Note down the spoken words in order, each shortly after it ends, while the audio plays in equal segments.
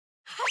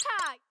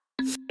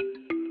Tá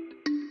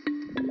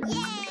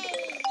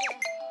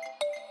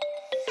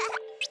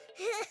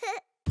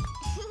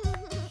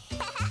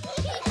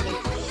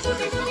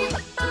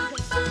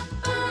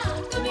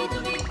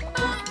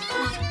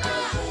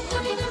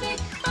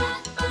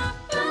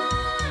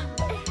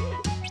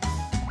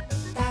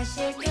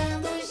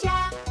chegando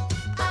já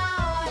a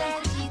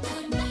hora de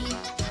dormir.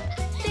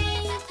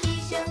 Tem que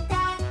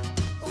jantar,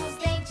 os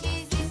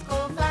dentes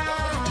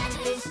escovar,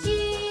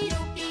 vestir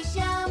o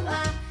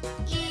pijama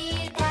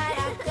e ir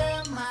para a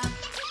cama.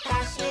 Tá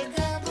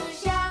chegando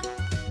já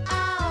a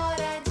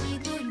hora de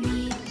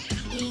dormir.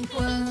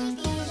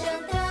 Enquanto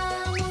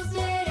jantamos,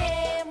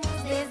 veremos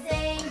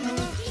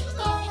desenhos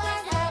com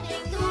as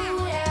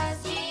aventuras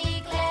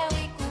de Cleo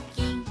e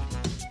Cuquín.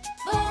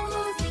 Vão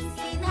nos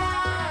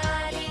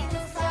ensinar e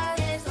nos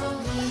fazer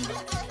sorrir.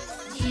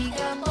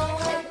 Diga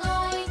boa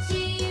noite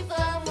e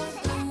vamos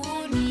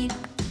dormir.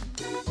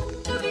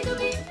 Dubi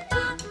dubi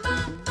pa pa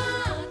pa,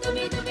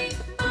 dubi dubi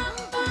pa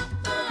pa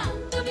pa,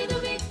 dubi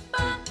dubi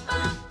pa pa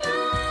pa.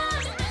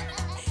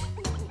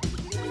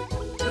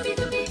 Dubi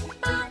dubi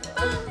pa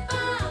pa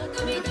pa,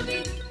 dubi dubi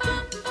pa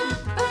pa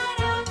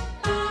para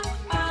pa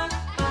pa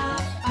pa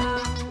pa.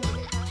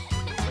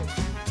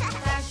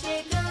 Tá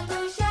chegando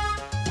já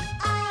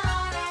a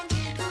hora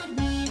de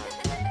dormir.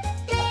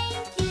 Tem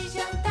que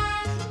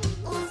jantar,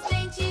 os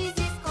dentes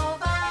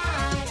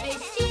escovar,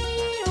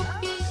 vestir o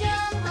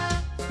pijama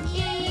e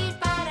ir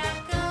para a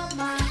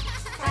cama.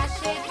 Tá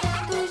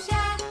chegando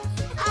já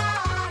a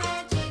hora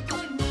de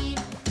dormir.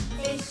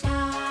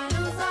 Fechar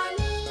os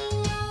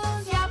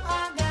olhinhos e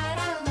apagar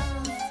a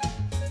luz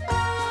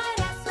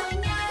para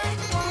sonhar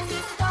com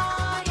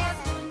histórias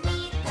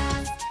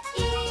bonitas e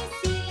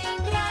se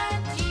lembrar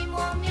de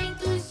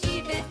momentos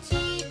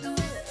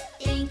divertidos.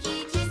 Tem que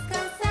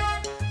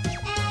descansar,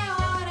 é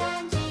hora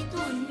de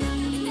dormir.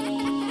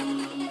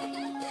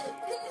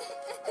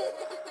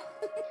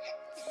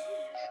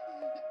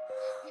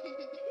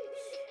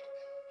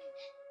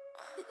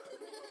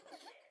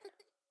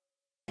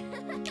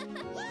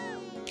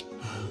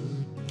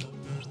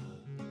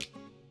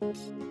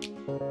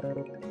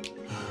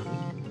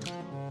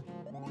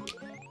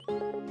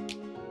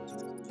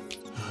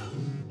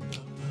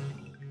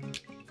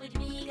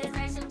 Formigas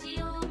marcham de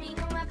uma em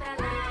uma pra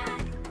lá,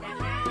 pra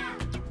cá.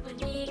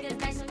 Formigas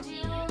marcham de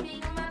uma em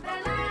uma pra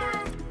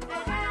lá, pra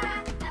cá.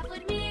 A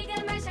formiga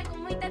marcha com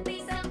muita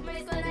atenção,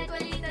 mas quando a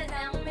colheita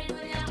dá um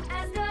mergulhão,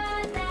 as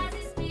gotas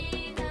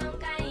espirram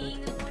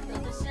caindo por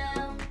todo o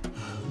chão.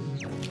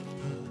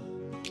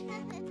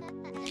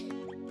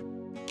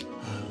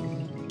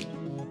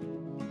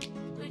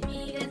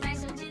 Formigas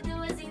marcham de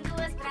duas em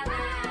duas pra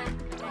lá,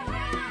 pra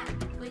cá.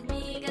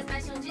 Formigas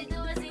marcham de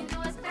duas em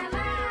duas pra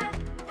lá,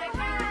 pra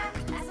cá.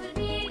 As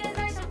formigas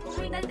marcham com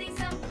muita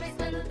atenção, mas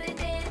quando o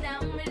bebê dá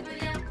um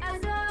mergulhão, as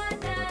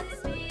gotas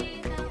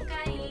espirram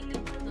caindo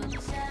por todo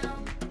o chão.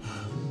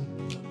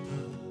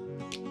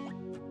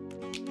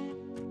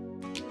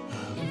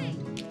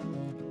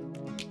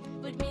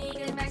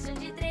 Formigas marcham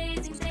de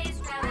três em três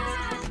pra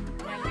lá,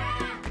 pra cá.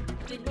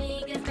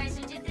 Formigas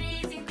marcham de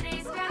três em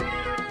três pra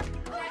lá,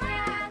 pra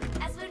cá.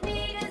 As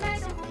formigas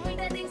marcham com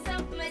muita atenção,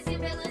 mas se o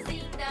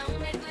veluzinho dá um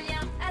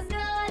mergulhão, as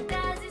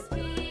gotas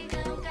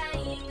espirram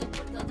caindo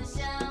por todo o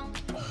chão.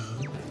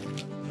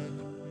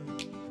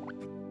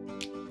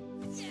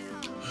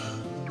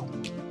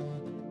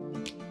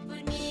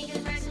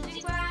 Formigas marcham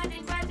de quatro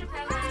em quatro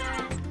pra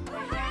lá,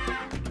 pra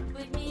cá.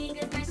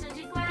 Formigas marcham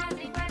de quatro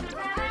em quatro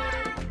pra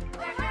lá,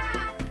 pra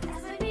cá.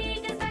 As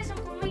formigas marcham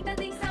com muita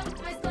atenção,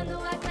 mas quando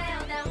a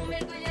Cleo dá um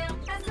mergulhão,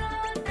 as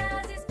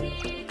gotas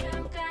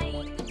espirram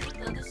caindo por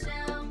todo o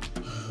chão.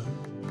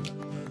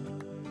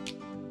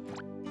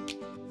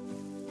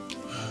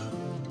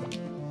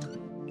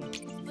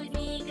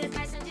 Formigas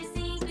marcham de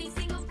cinco em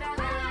cinco pra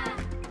lá,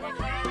 pra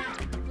cá.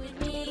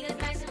 Formigas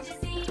marcham de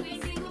cinco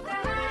em cinco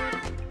pra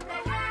lá, pra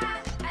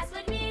cá. As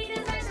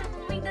formigas marcham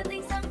com muita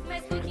atenção,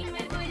 mas Cuquín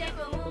mergulha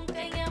como um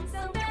canhão.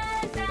 São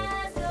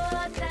tantas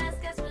gotas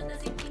que as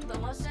frutas enfim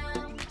vão ao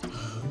chão.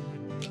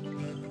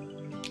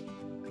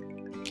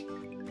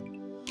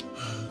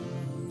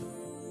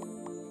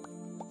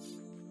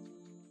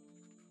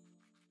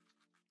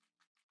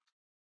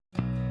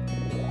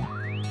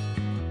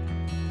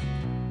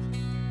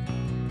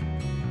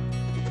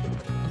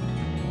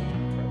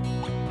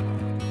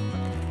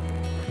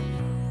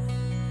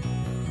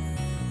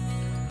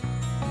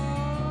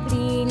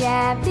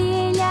 Brilha,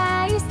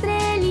 brilha,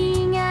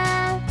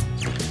 estrelinha.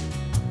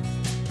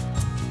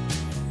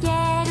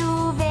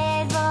 Quero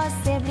ver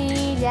você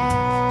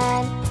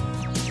brilhar.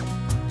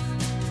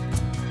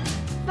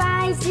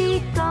 Faz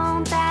de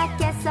conta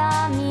que é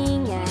só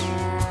minha,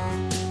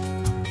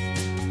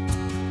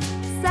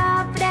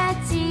 só pra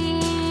te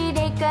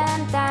irei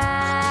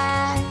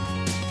cantar.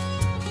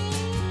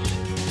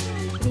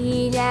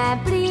 Brilha,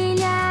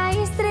 brilha,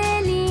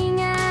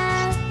 estrelinha.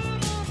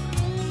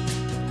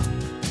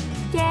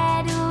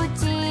 Quero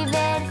te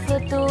ver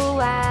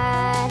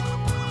flutuar.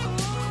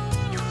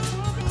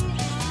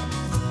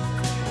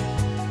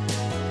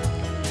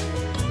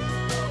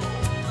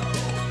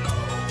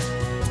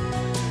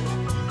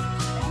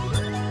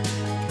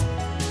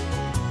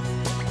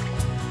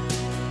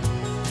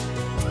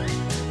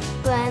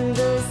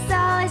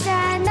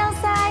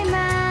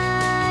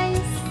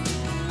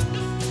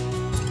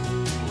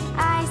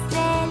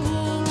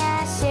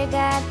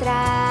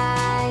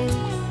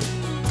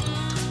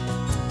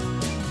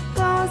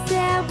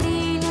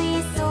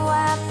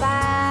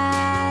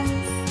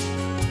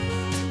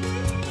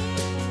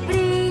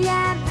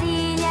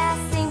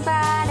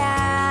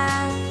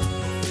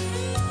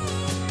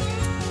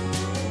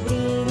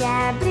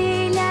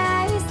 brilha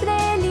a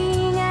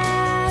estrelinha.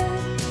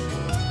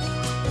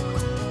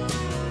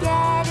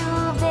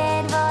 Quero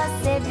ver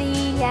você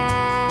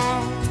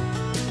brilhar.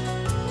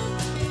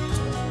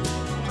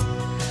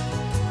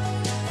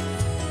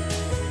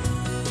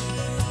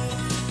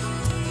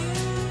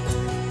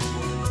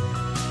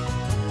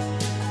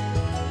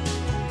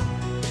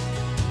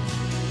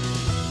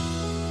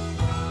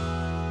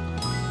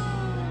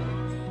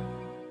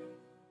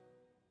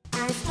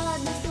 As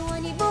rodas do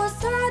ônibus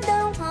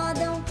rodam,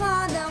 rodam,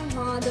 rodam,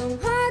 rodam,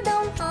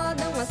 rodam,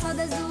 rodam. As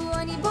rodas do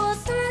ônibus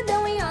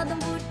rodam e rodam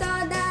por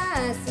toda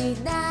a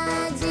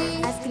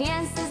cidade. As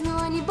crianças no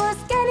ônibus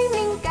querem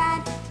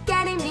brincar,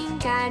 querem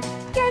brincar,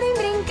 querem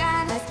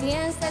brincar. As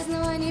crianças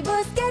no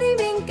ônibus querem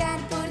brincar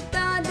por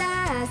toda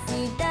a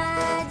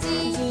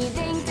cidade. De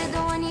dentro do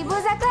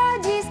ônibus a Cleo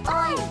diz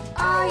oi,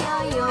 oi,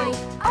 oi, oi,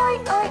 oi,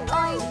 oi,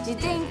 oi. De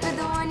dentro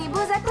do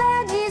ônibus a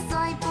Cleo diz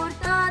oi por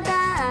toda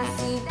a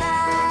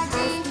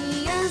cidade.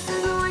 Crianças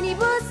no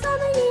ônibus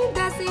sobem e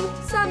descem,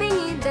 sobem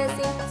e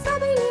descem,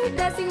 sobem e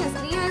descem. As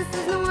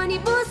crianças no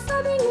ônibus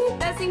sobem e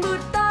descem por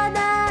toda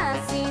a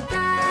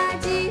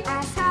cidade.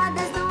 As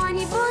rodas do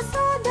ônibus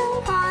rodam,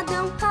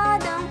 rodam,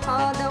 rodam,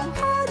 rodam,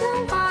 rodam,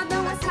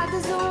 rodam. As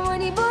rodas do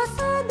ônibus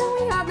rodam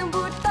e rodam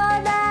por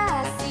toda a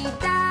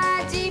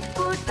cidade,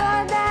 por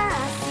toda a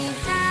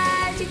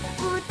cidade,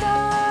 por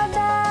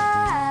toda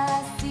a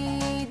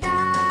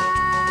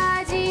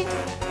cidade.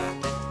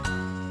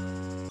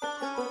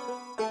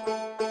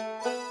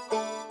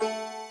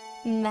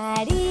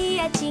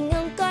 Maria tinha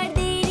um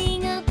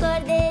cordeirinho,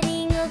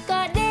 cordeirinho,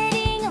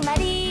 cordeirinho.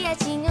 Maria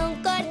tinha um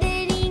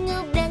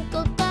cordeirinho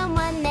branco como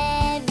a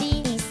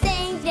neve. E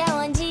sempre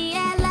aonde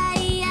ela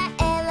ia,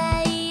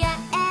 ela ia,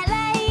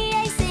 ela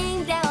ia. E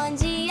sempre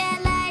aonde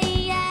ela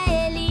ia,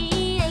 ele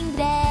ia em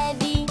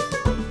breve.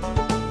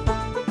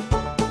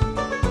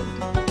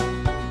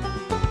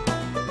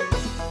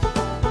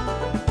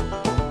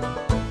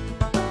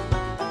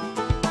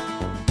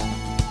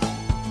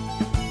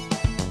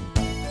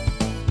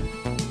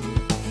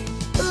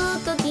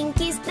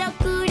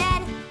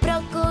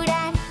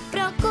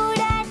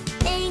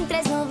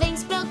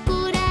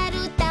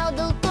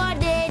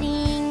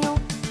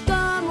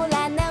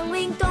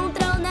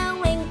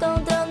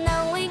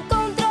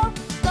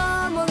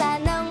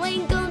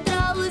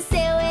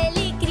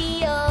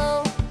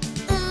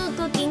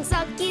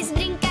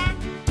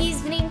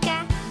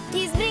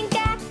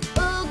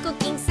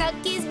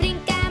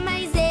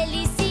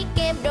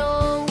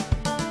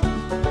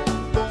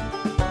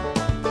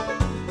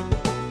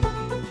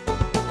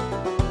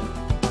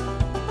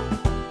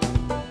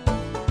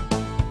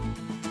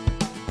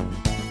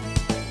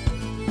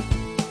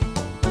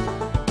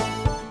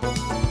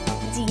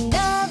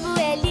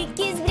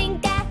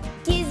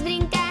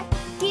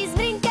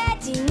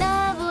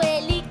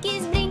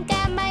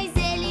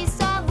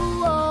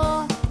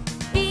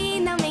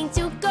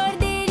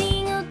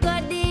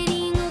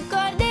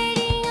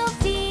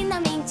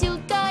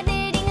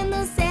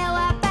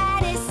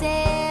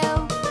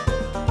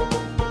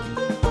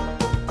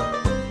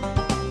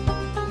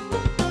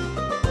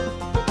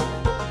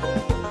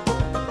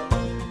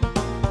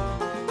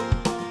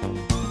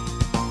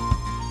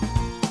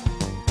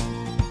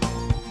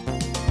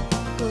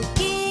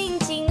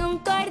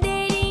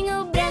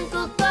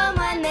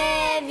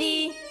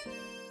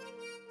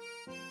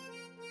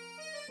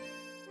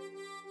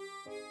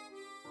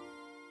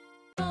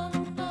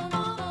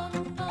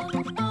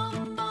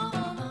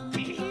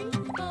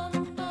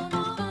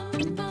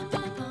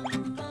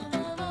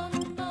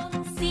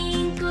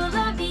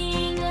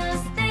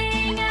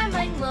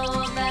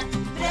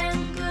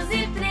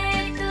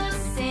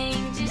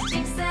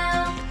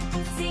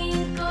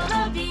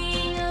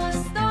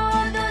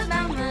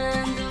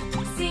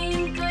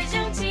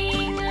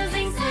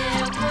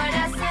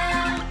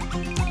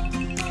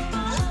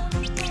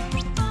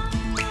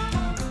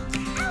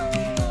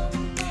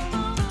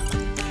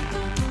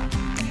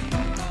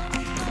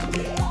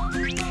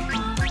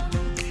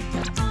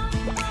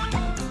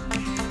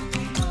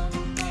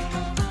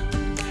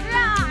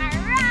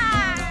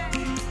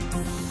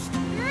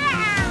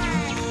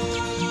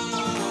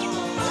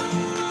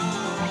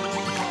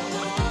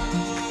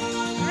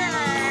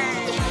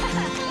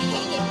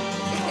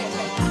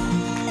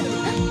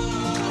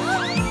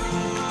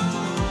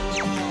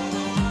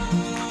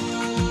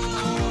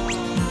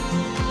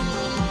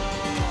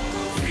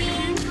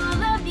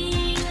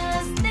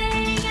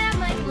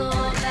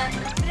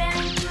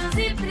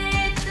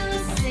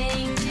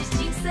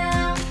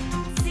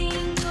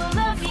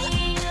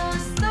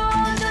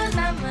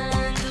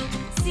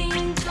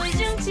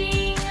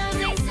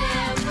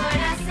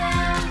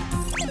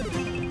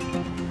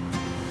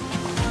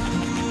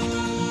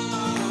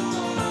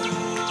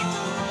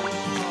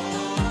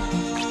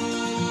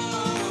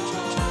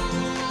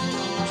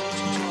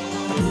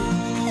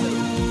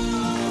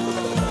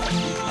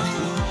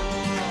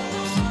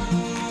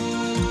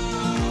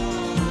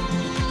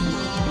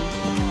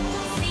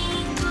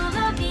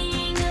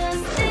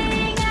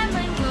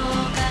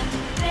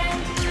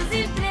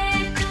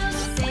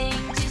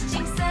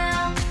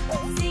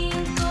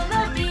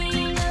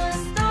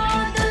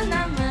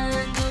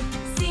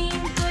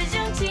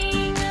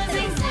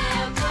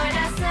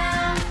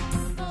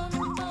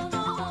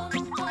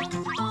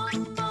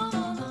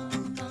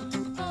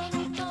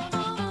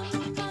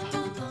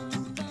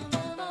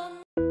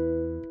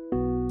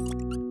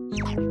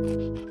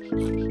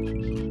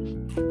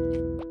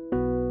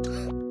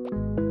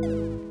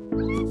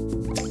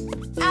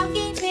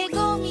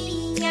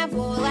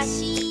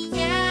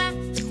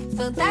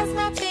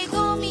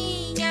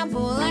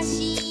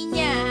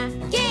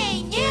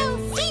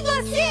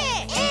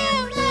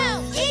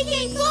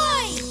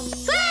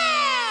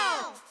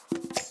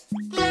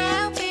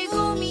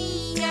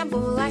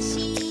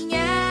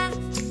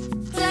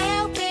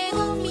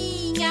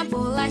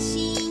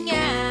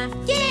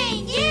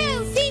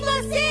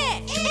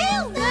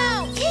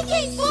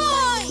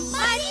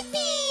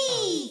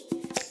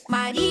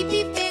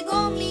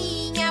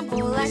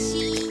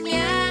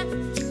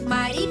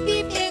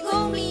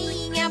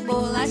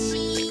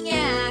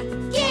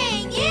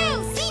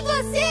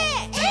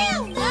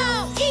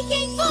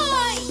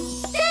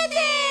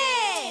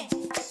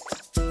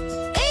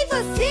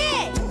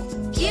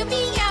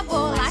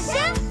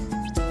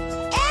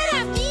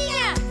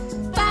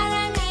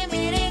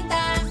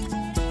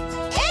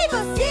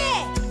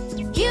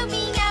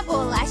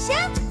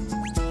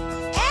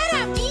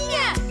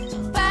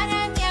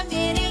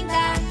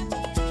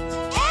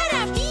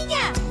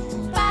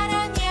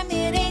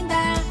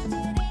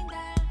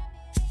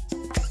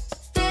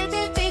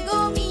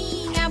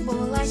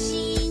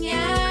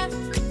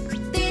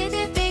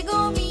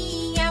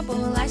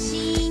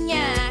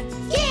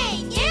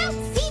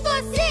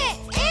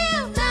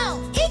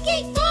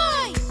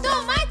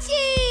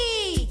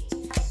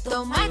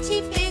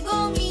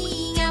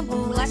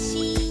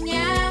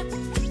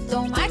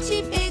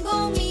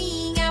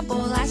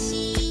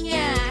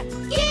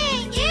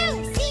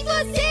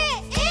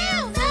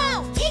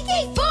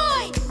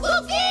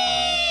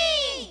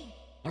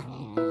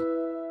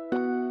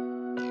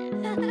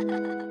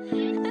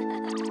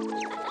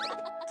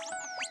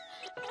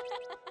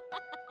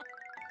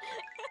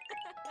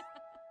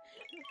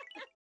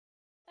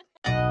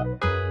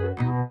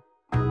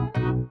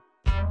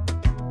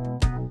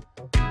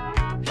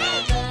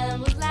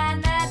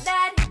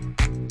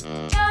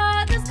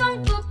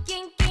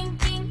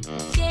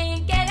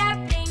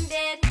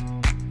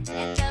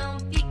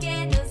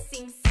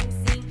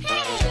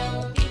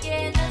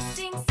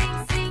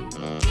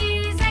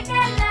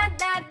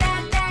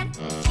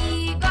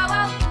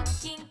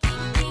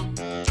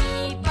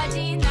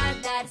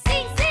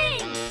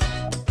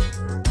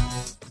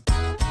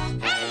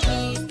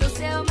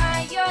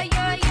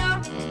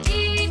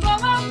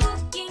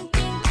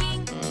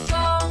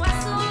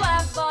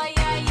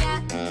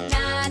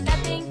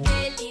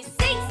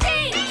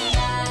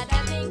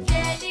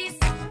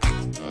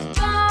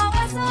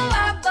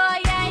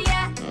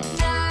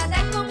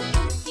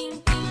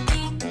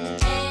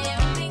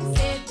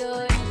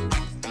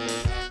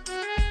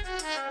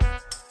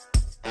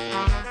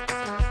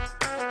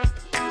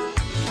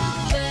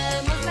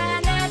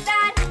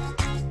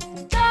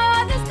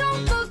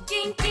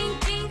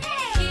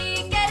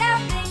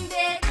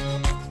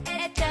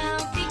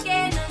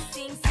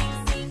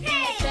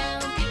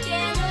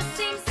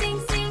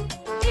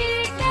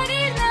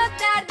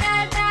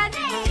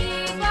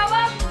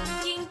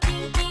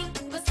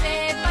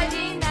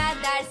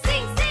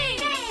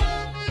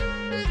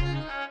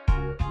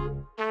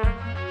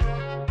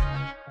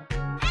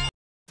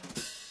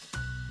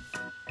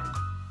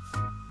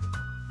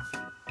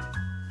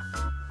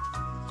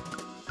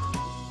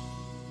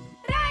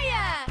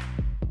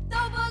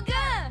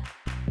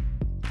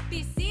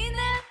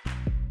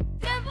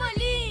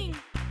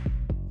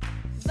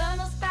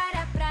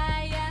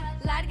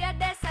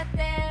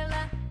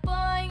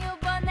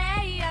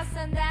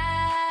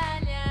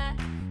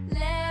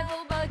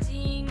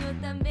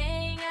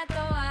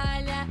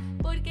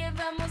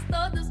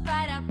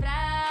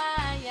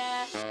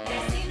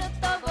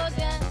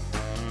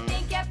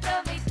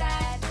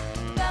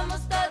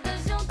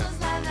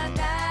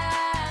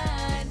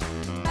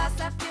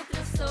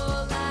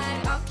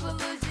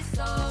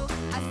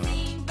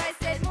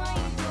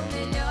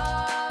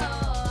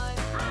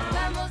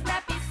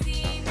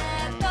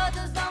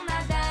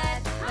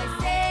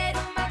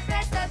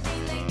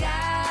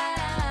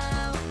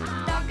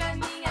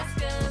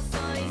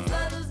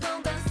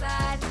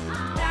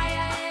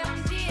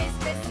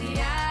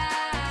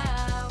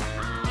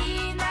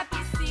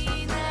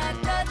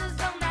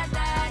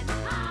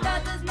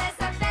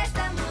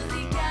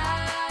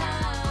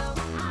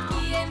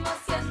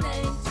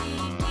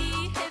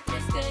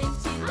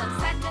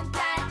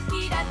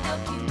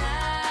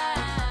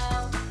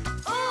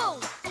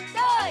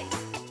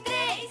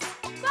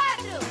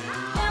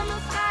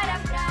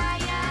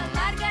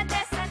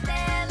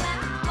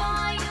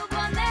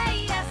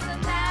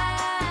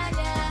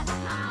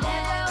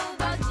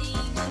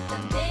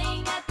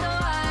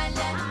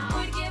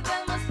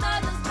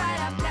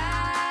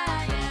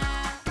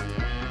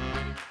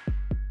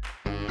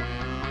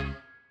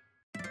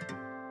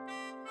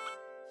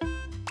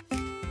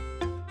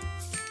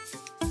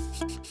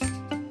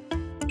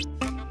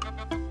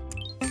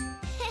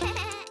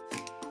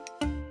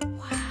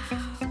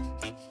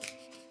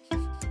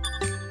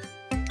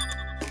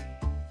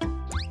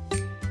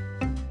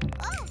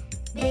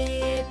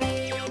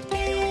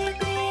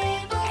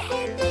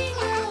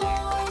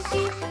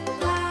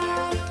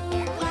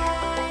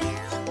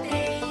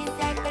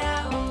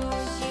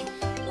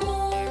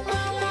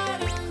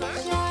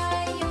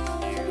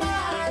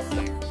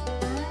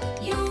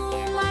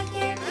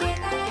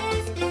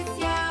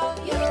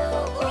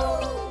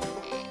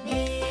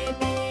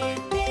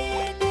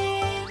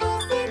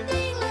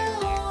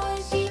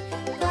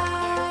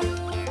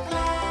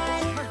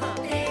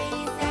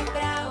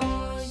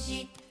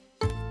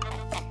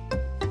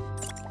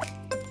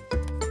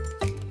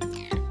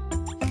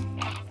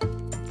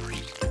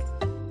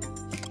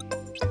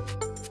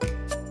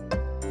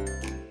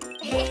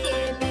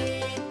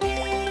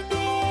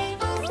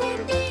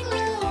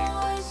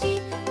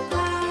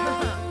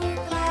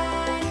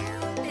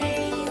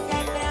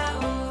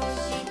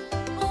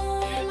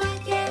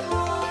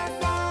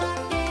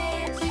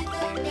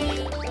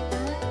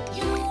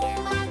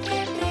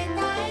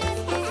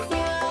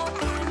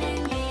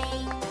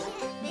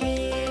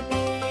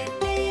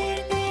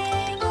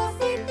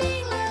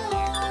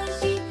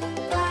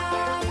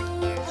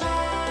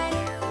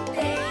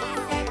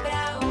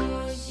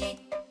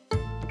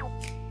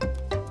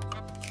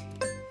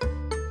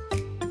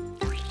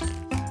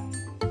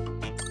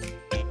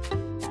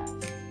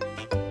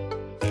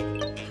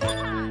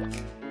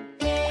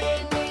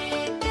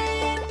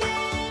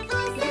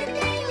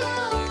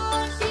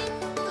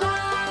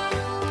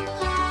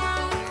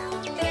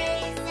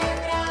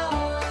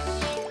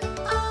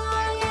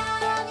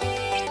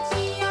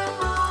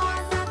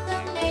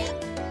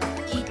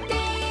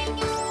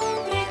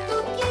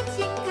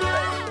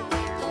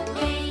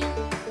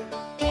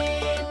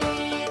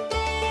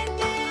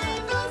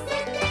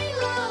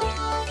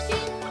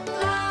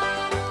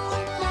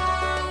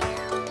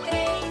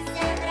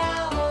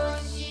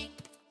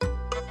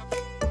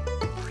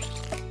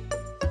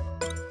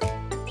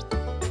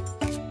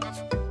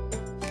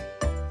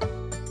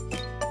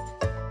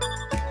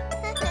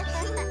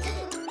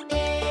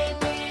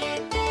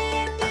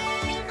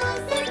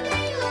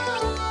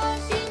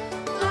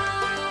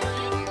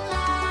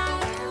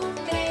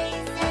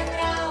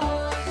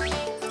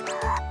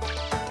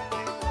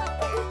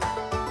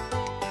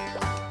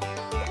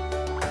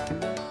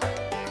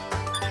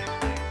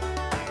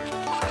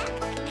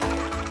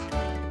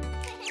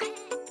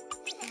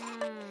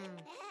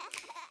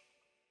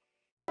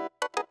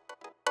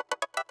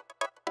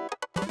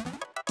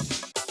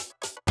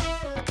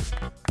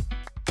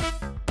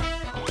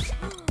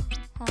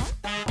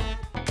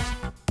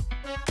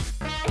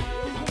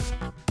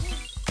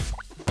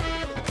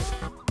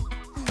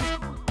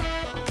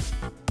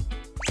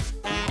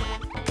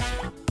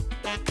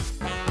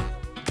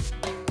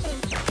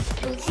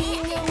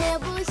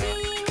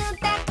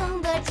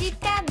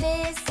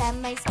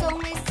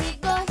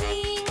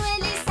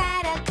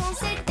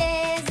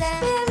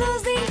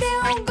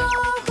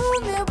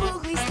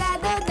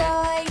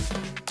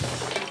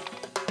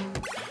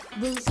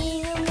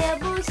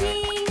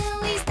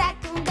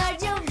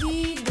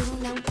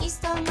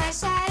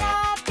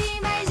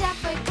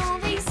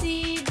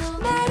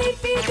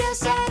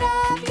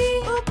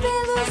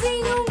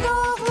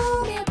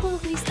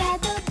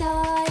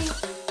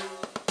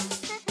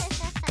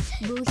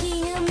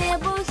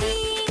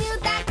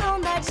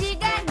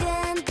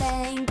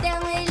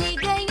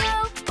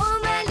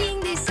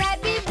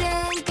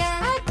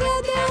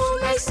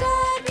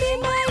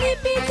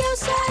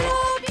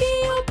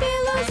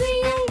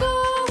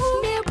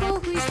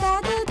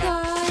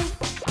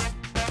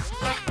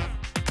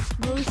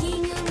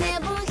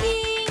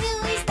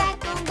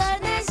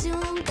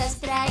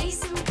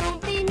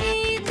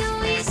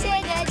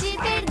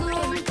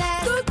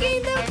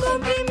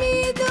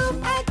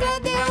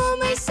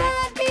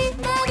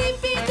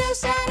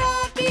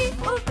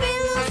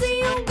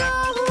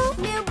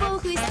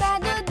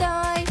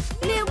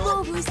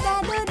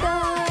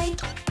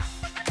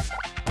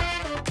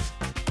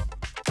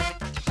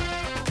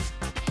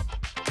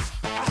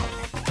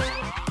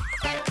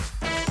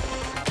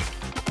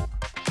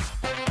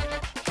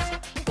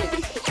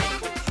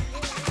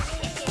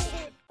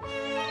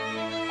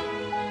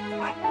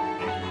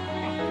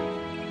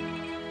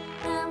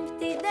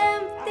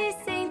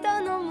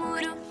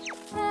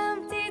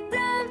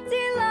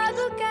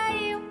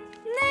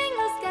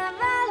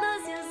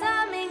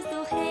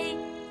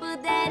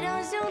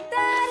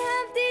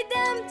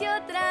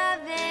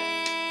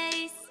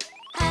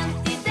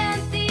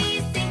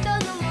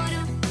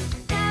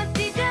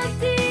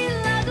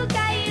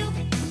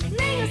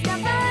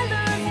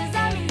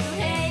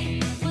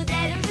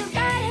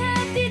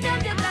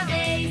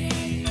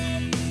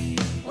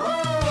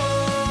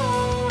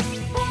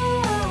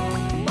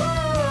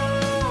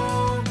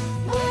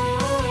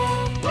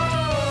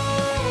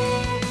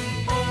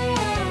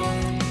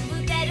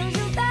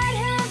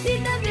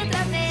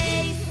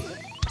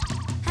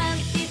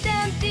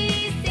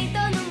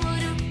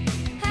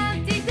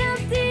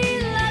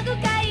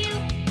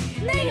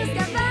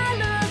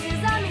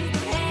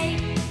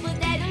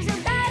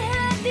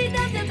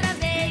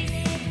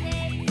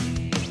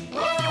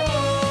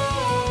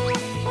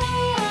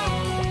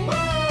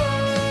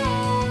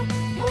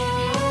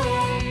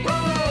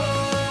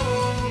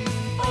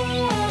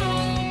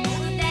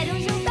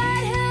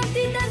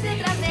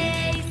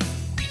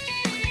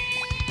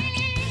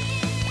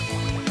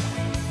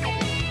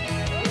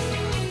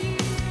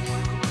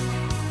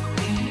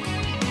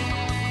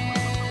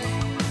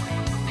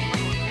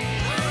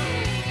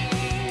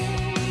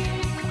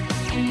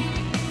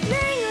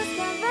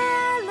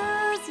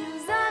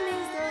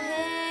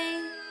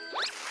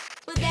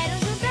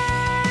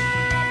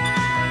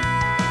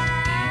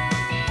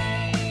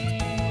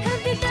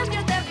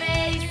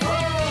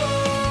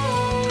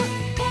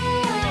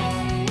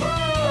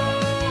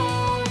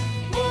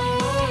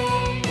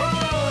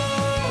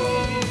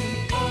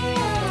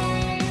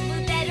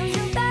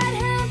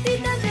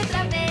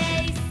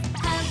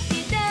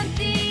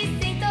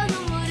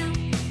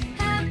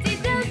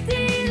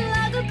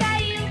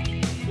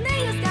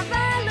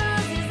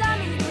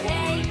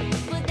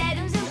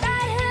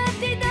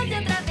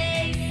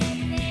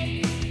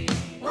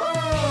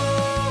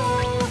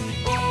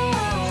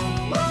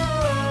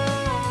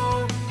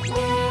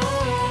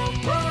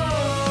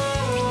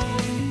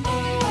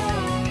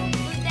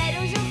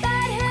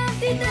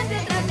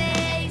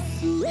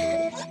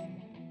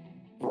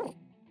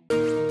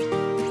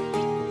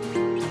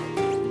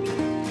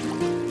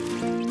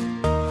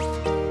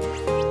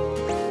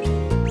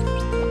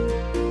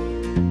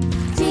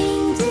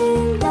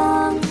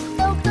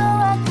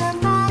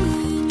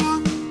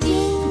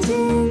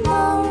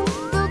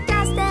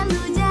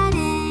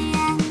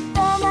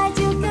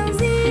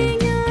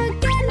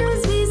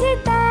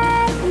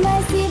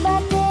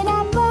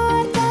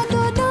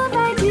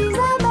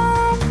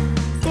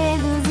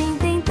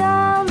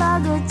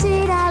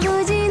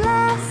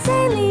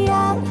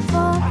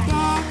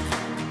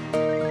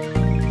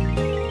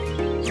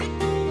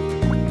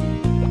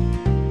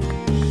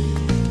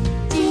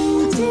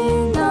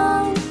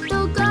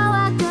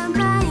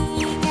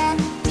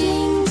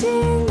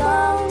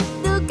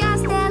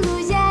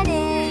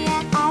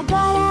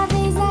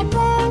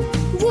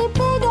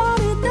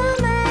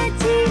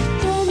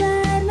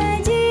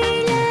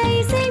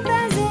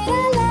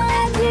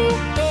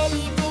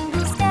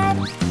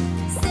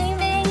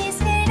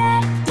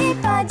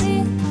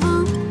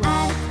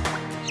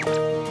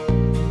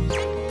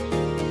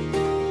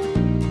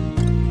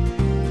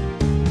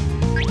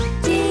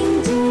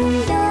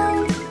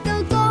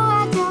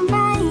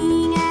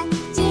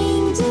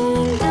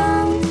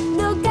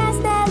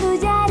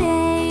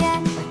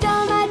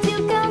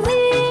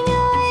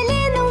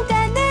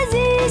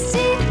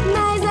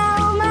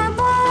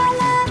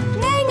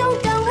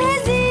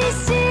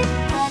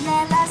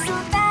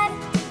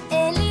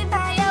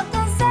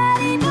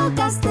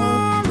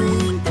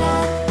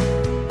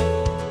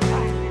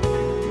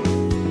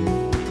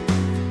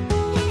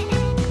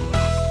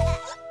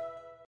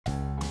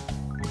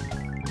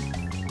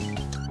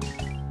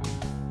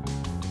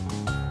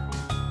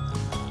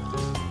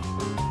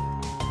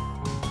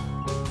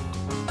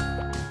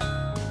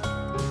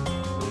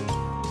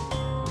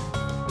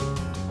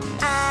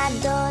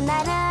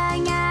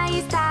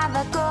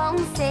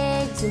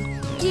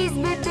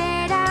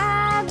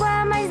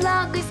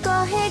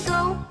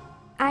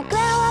 A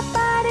Cleo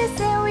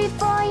apareceu e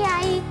foi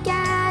aí que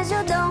a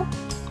ajudou.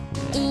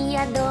 E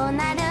a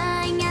Dona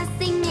Aranha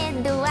sem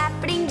medo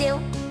aprendeu.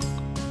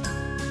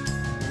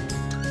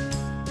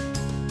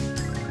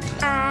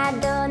 A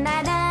Dona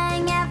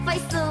Aranha foi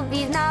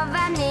subir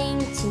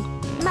novamente,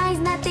 mas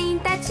na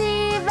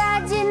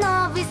tentativa de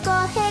novo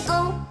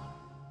escorregou.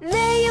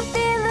 Veio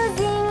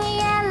peluzinho e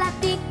ela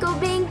ficou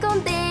bem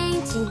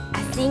contente.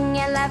 Assim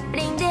ela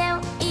aprendeu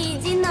e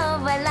de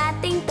novo ela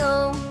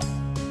tentou.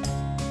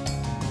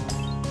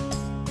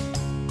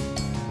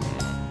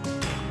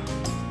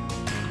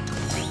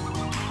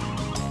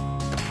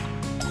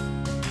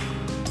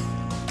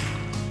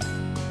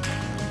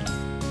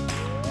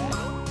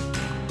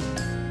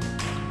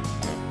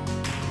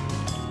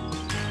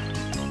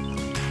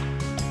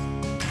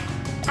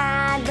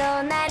 A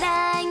Dona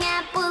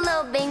Aranha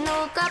pulou bem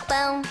no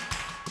copão.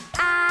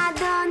 A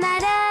Dona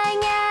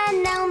Aranha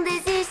não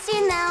desiste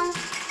não.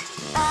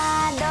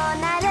 A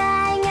Dona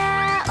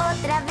Aranha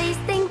outra vez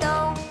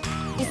tentou.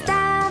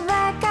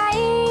 Estava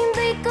caindo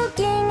e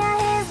Cuquín a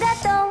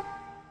resgatou.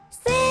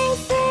 Sim,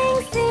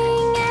 sim,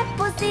 sim, é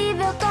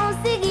possível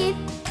conseguir.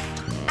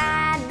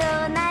 A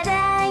Dona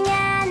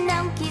Aranha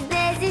não quis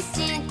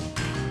desistir.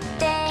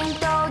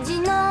 Tentou de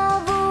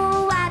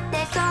novo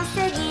até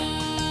conseguir.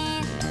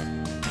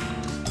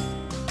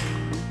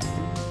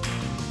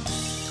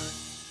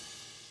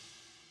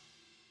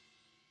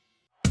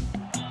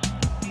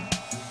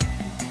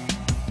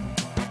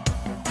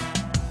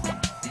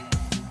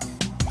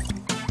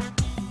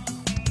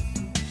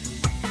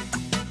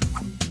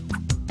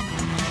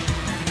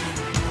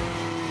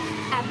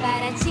 A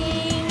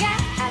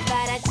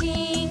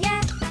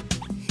baratinha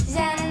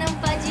já não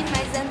pode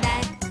mais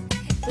andar.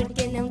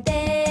 Porque não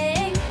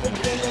tem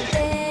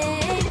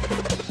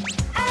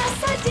as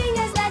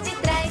sardinhas lá de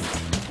trás.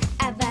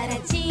 A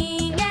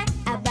baratinha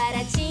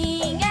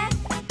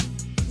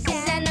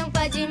já não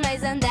pode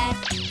mais andar.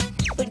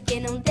 Porque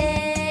não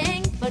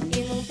tem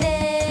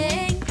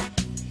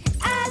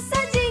as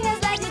sardinhas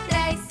lá de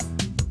trás.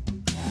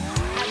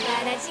 A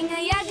baratinha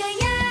ia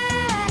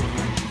ganhar,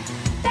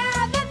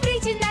 tava à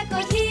frente na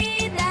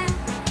corrida,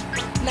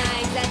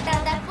 mas a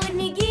tal da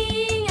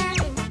formiguinha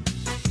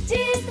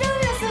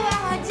destruiu sua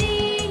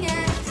rodinha.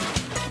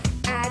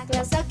 A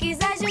Cleo só quis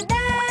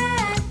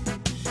ajudar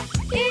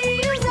e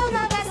usou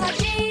novas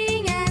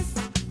rodinhas.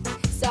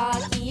 Só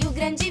que o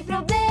grande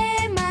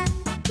problema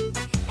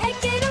é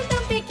que eram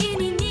tão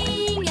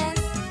pequenininhas.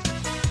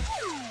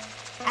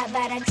 A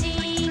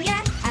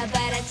baratinha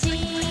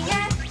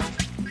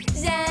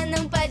já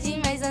não pode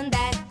mais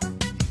andar.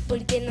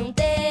 Porque não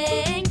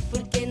tem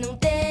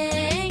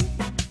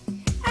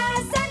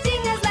as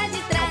sardinhas lá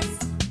de trás.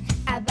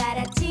 A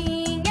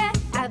baratinha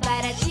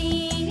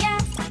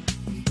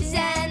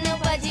já não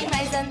pode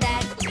mais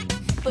andar.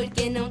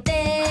 Porque não tem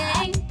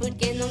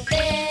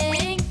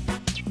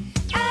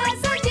as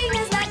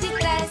sardinhas lá de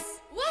trás.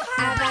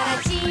 A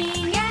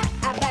baratinha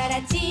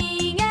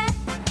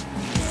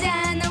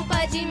já não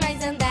pode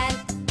mais andar.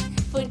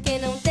 Porque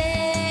não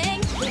tem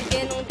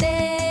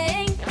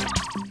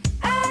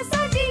as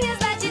sardinhas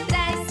lá de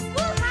trás.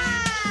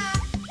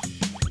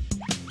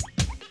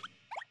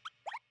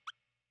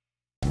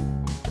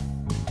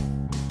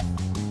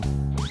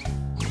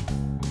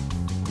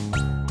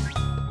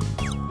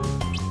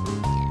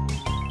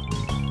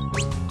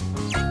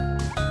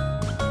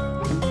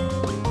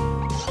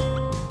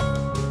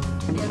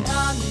 Meu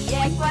nome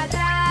é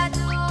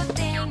quadrado,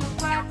 tenho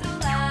 4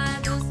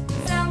 lados.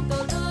 São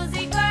todos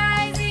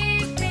iguais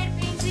e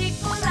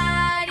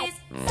perpendiculares.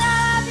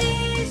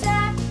 Sabe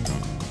já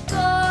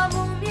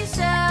como me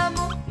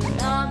chamo? Meu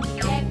nome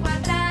é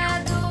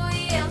quadrado e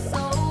eu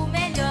sou o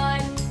melhor.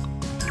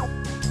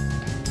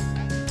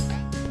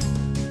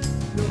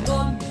 Meu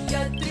nome é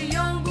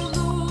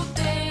triângulo,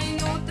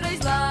 tenho 3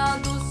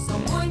 lados. São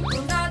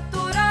muito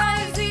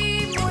naturais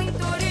e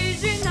muito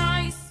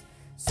originais.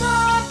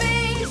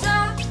 Sabem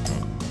já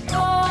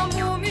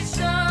como me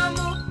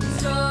chamo? Me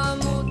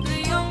chamo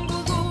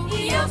triângulo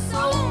e eu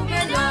sou o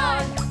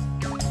melhor.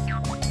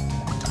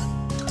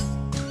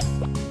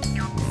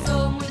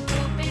 Sou muito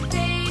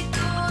perfeito,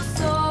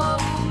 sou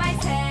o mais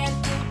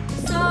certo.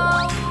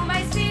 Sou o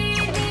mais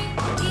firme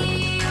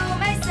e o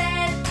mais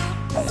certo.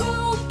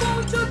 Sou o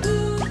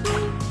pontiagudo,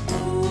 o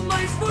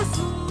mais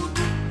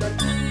forçudo.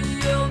 Daqui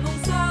eu não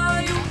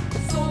saio,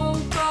 sou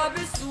um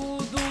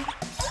cabeçudo.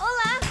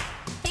 Olá!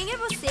 Quem é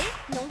você?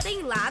 Não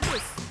tem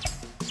lados?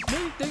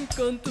 Nem tem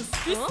cantos,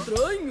 que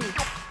estranho!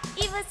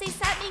 E vocês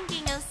sabem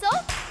quem eu sou?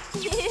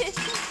 Me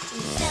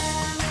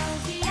chamam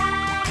de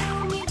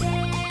aro, me deu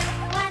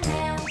um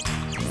anel.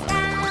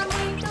 Está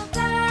muito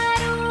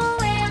claro,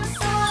 eu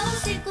sou um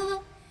círculo.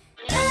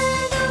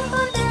 Ando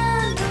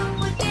rodando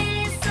porque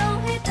sou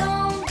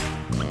redondo.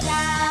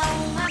 Dá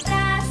um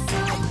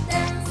abraço,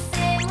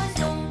 dancemos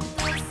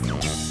juntos.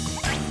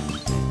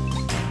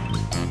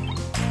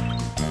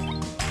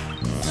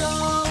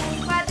 Sou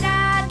um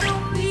quadrado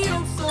e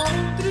eu sou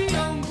um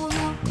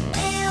triângulo.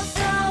 Eu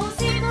sou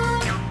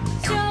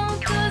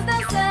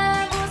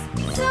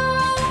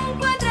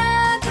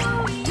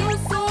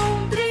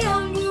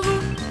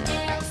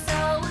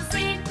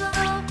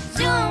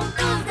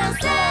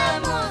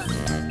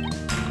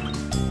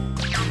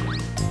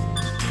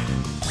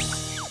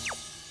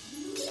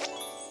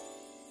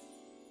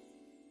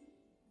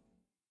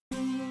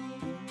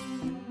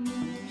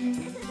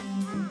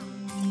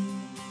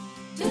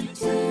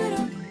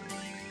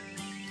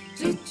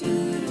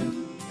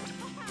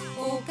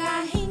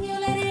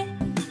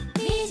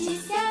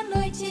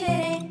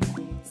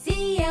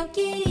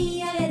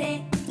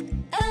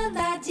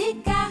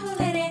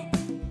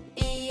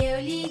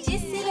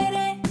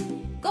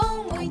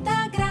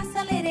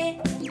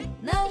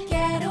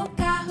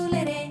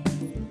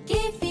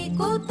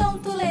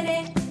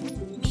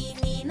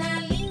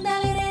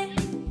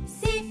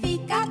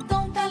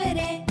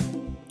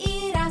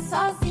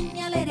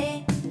sozinha,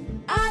 lerê,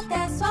 até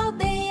a sua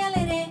aldeia,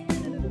 lerê.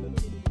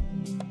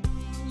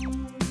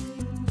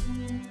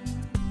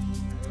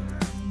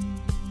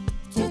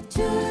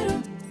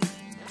 Tchutchuru,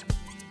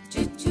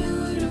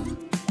 tchutchuru.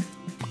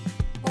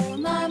 O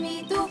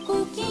nome do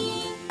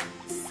Cuquín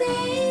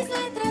 6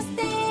 letras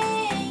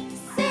tem.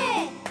 C,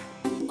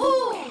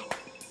 U,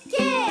 Q,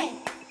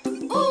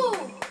 U,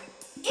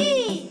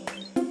 I,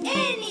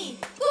 N,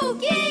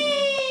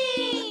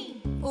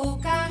 Cuquín. O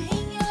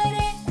carrinho,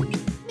 lerê,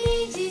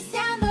 me disse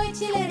à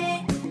noite,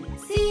 lerê,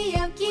 se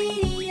eu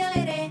queria,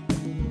 lerê,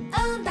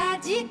 andar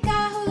de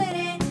carro,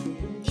 lerê.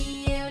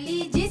 E eu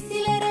lhe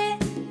disse, lerê,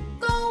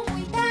 com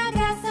muita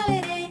graça,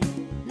 lerê,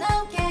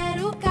 não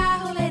quero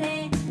carro,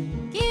 lerê,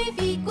 que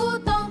fico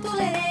tonto,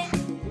 lerê.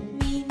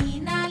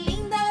 Menina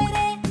linda,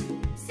 lerê,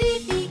 se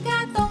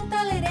fica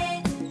tonta,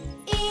 lerê,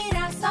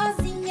 irá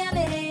sozinha,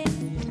 lerê,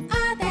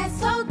 até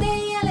sua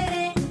aldeia,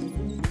 lerê.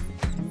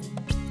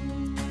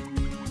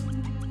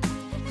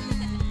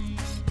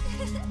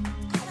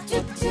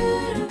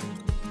 Tchutchuru,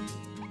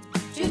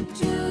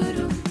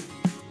 tchutchuru.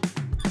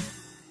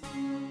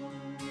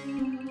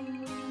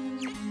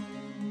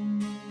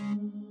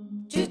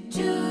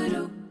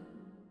 Tchutchuru.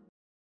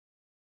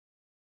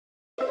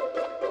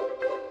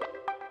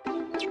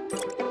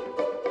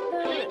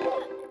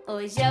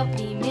 Hoje é o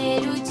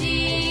primeiro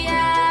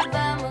dia,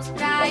 vamos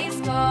pra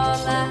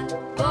escola.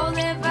 Vou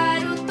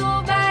levar o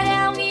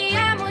tubarão e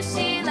a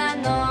mochila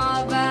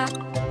nova.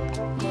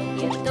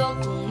 Eu tô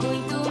com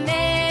muito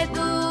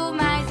medo,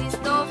 mas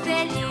estou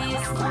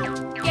feliz.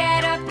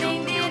 Quero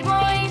aprender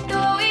muito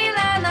e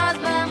lá nós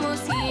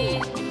vamos ir.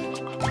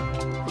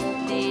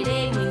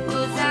 Terei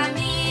muitos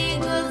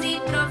amigos e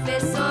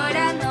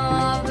professora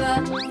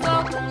nova.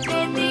 Vou com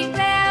Teta e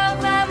Cleo,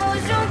 vamos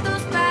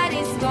juntos para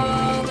a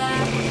escola.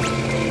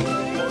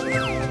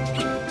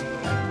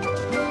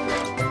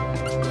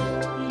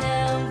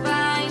 Não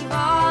vá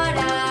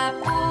embora,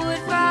 por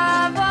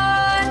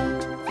favor.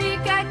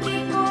 Fica aqui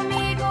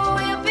comigo,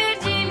 eu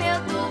perdi meu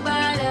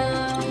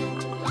tubarão.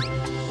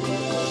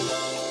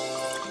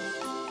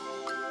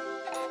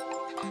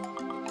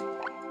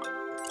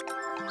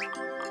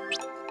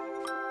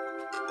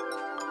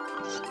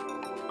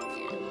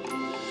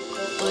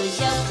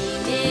 Hoje é o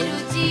primeiro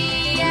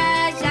dia,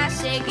 já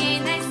cheguei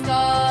na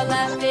escola,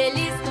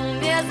 feliz com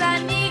meus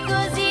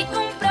amigos e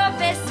com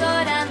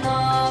professora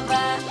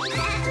nova.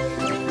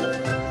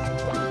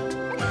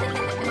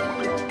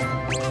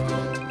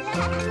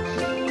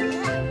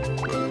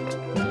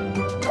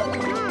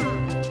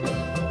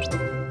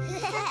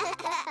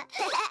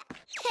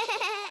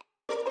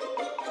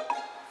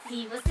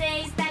 Se você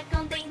está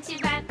contente,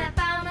 bata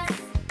palmas.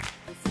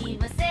 Se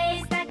você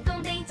está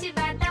contente,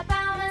 bata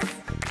palmas.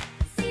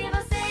 Se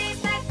você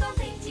está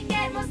contente,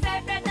 quer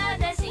mostrar pra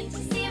toda a gente.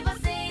 Se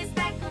você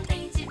está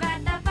contente,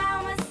 bata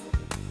palmas.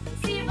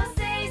 Se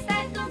você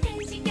está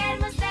contente, quer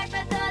mostrar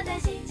pra toda a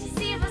gente.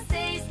 Se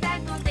você está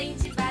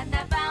contente,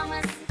 bata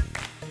palmas.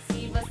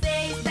 Se você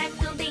está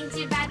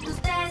contente, bata os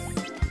pés.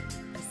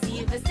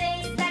 Se você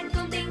está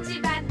contente,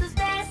 bata os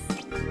pés.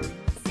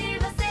 Se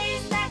você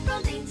está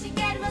contente,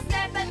 quer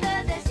mostrar pra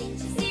toda a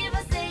gente. Se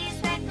você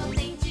está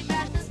contente,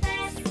 bata os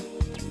pés.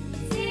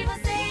 Se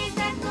você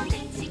está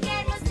contente,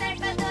 quer mostrar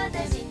pra toda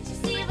a gente.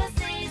 Se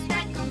você está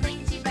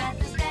contente,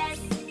 bata os pés.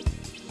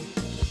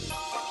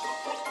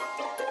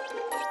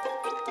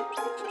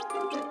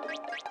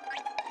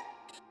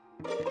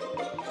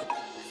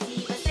 Se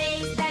você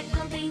está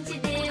contente,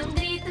 dê um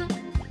grito.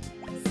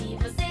 Se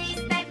você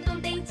está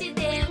contente,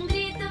 dê um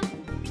grito.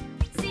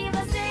 Se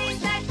você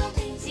está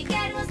contente,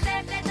 quer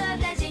mostrar pra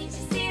toda a gente.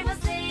 Se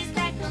você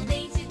está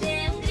contente,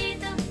 dê um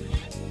grito.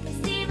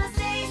 Se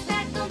você está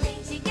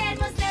contente, quer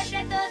mostrar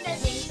pra toda a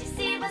gente.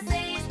 Se você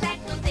está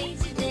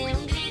contente, dê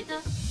um grito.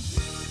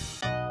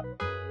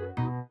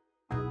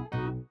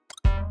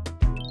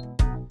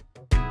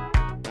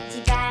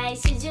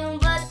 Debaixo de um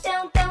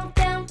botão tão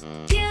tão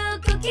que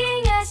o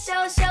Cuquín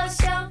achou, show,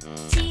 show.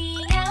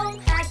 Tinha um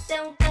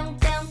ratão tão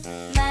tão,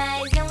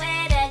 mas não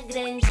era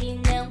grande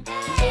não.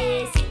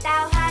 Esse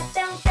tal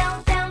ratão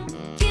tão tão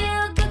que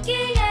o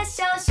Cuquín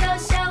achou, show,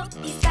 show.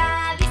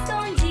 Estava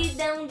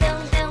escondidão, dão,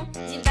 dão,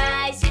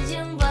 debaixo de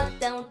um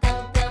botão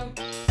tão tão.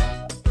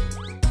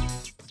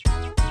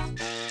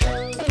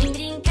 Cuquín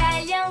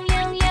brincalhão,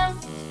 nhão, nhão,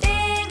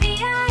 teve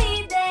a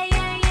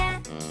ideia, nhã,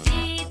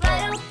 de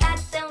pôr um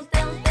ratão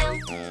tão tão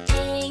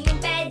em um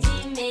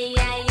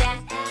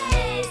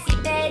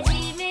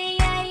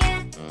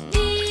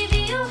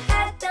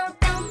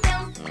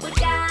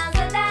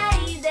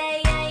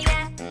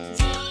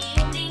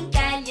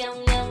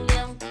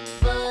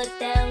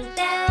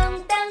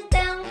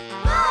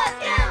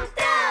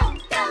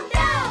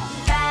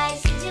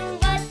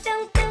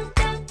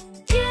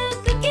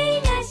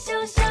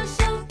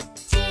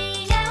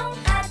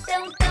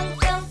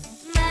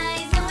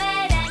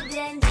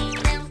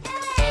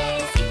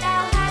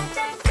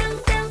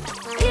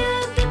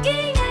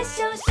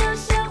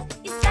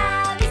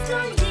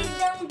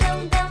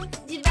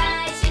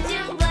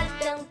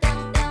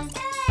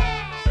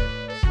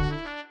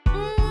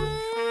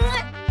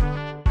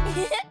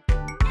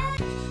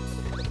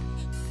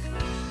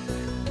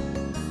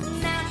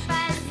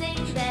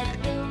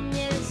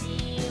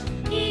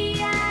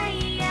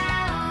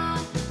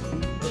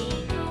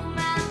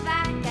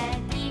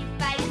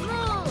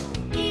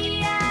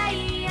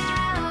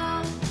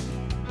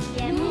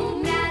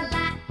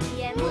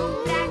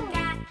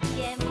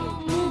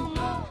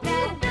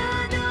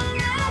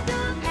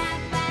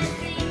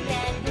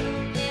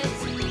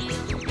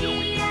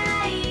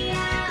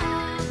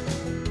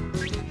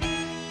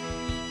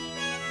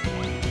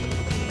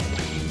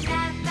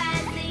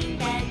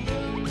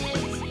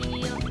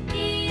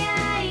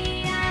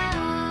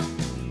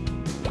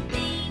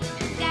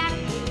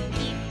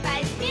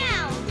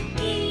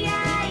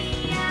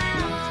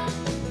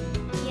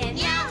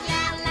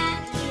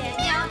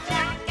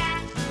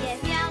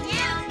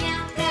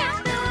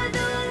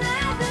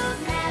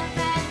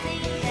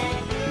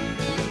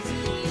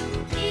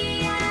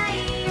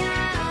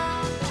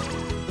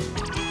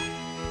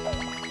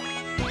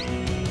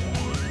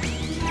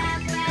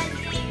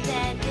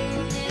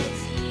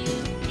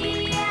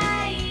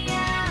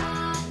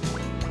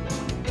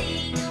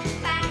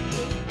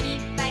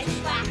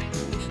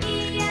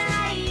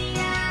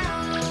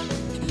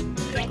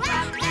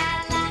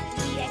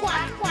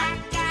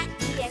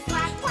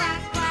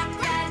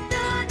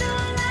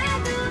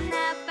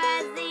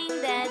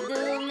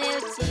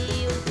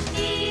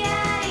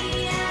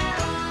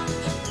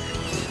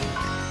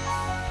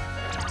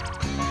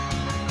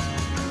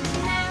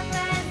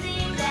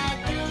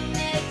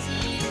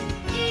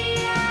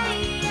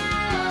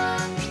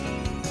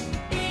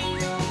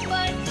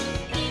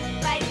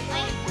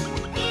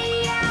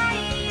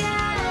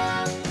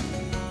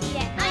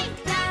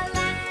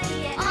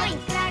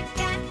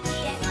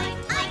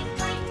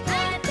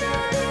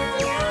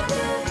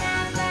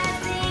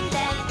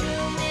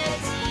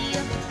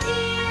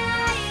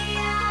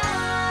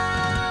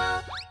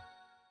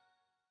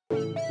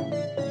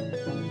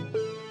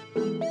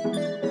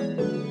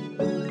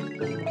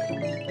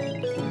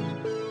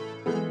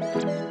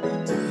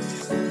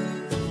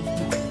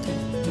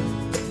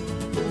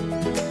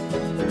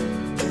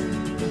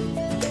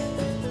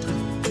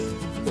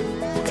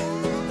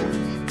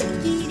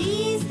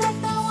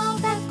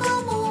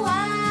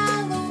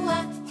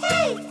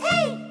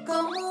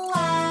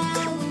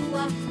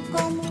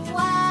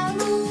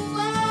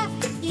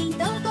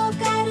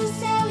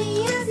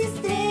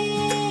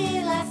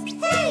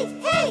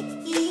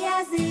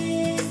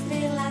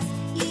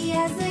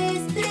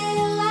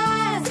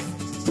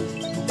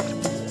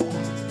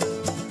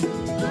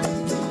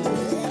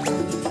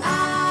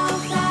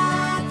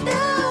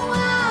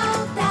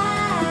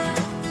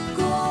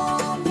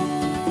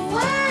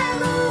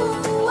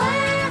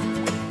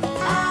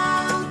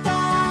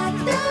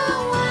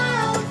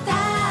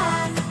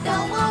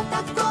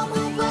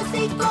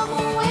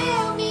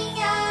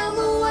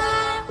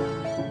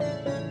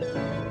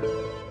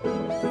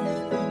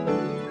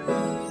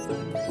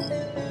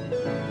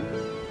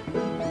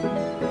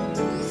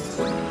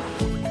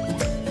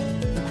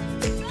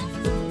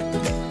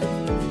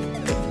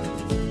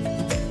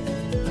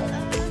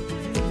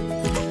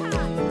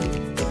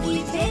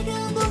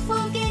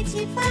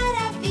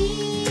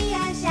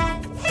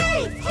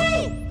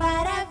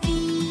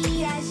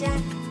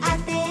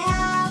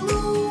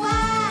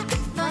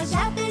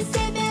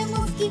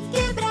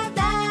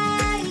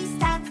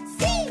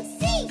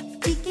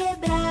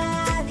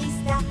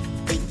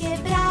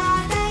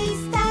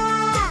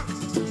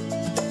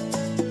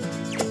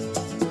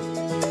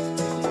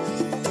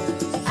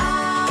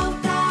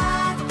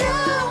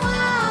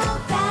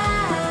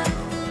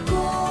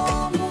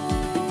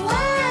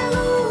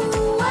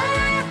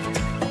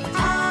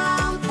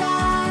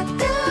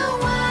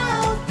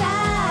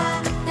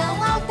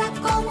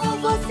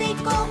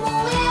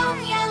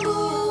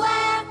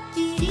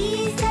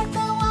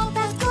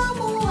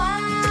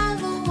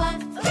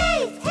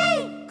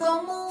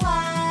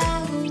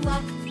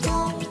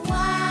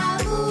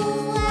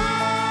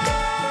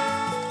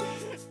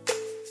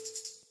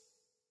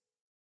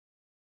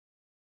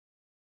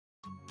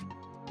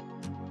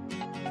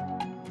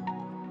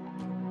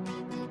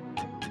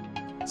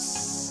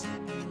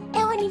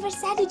É o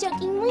aniversário de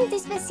alguém muito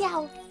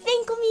especial.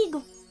 Vem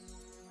comigo.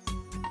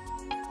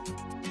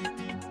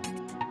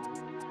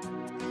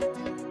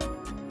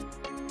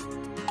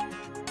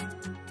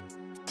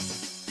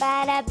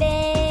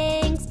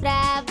 Parabéns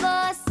pra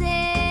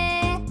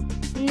você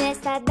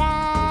nesta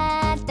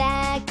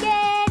data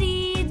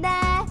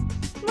querida.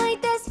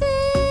 Muitas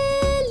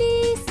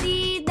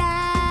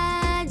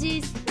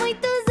felicidades,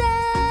 muitos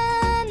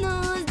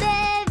anos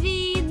de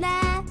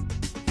vida.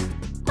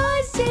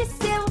 Hoje é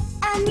seu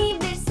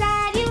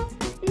aniversário,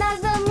 nós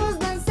vamos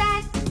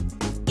dançar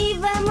e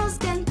vamos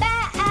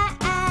cantar.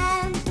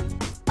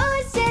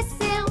 Hoje é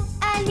seu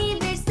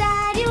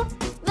aniversário,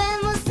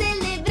 vamos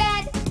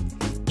celebrar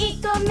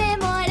e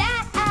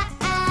comemorar.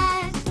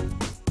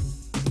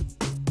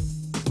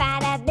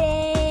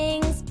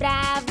 Parabéns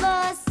pra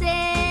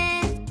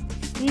você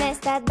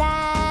nesta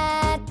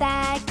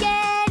data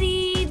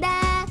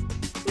querida.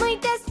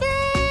 Muitas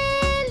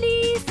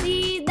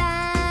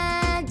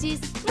felicidades,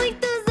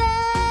 muitos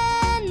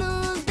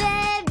anos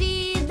de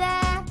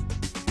vida.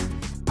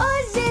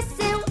 Hoje é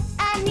seu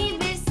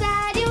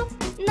aniversário,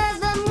 nós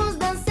vamos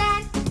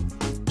dançar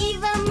e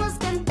vamos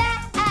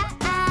cantar.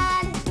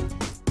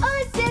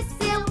 Hoje é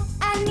seu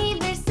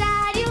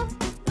aniversário,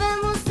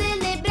 vamos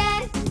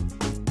celebrar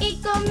e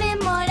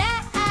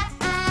comemorar.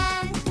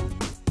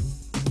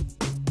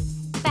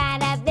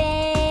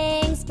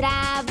 Parabéns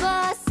pra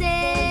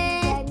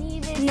você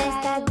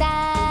nesta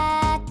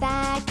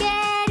data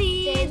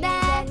querida.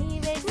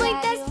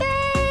 Muitas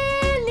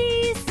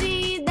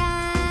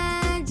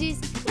felicidades,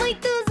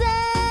 muitos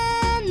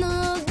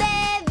anos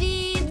de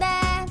vida.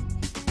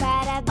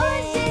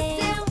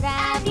 Parabéns pra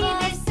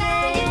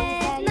aniversário,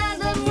 nós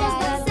vamos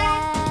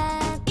dançar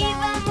e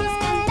vamos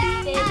cantar.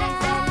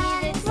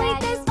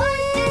 Muitas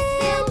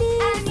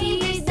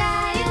felicidades,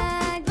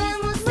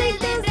 vamos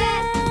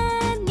celebrar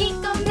e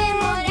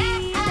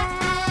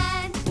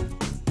comemorar.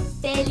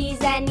 Feliz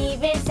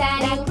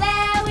aniversário,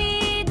 Cleo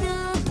e do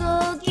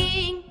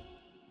Cuquín.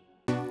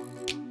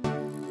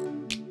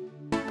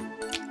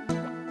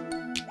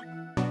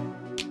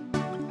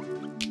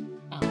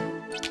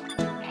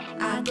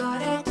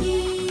 Agora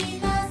que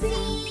nós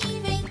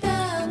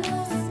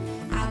inventamos,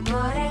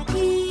 agora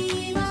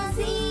que nós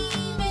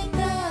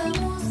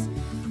inventamos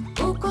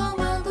o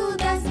comando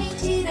das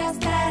mentiras,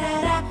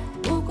 trarará.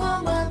 O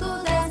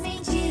comando das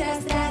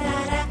mentiras,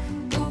 trarará.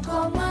 O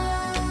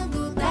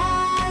comando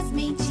das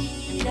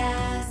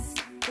mentiras.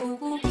 O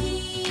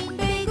Cuquín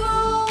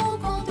pegou o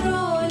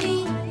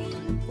controle.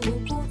 O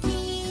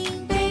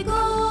Cuquín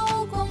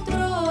pegou o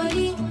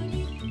controle.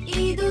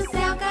 E do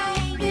céu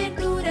caem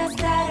verduras,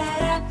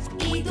 trarará.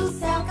 E do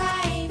céu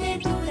caem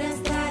verduras,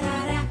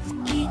 trarará.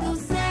 E do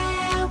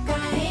céu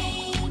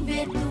caem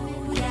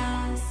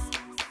verduras.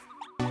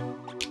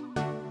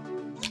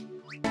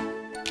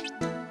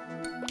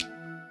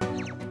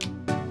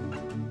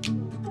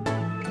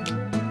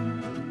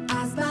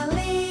 As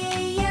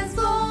baleias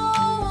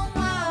voam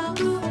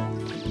alto.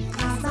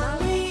 As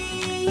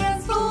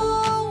baleias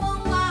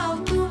voam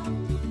alto.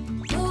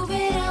 No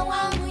verão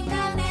há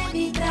muita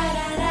neve,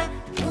 trarará.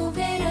 No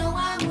verão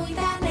há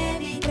muita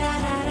neve,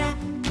 trarará.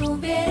 No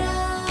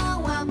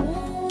verão há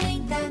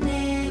muita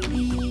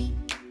neve.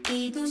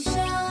 E do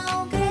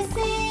chão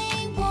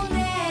crescem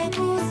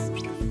bonecos.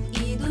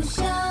 E do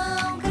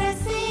chão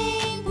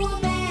crescem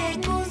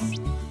bonecos.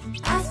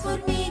 As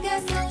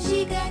formigas são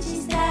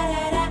gigantes,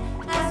 trarará.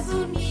 As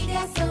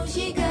formigas são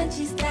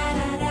gigantes,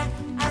 trarará.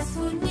 As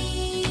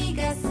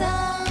formigas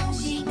são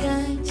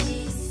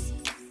gigantes.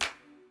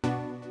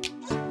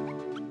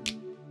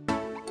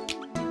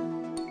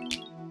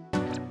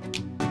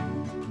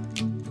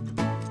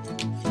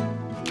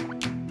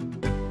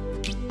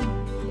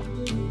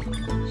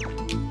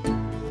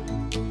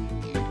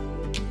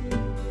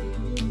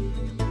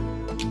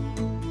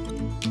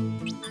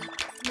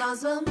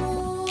 Nós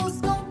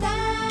vamos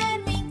contar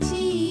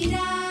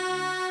mentiras.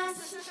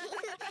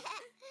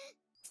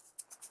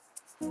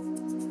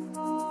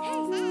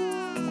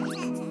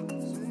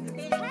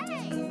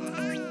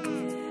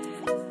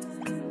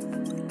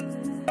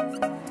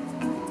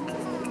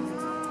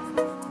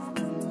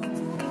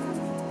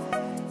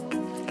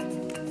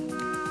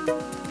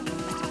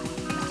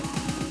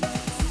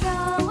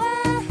 Sou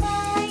a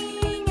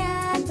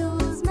rainha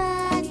dos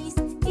mares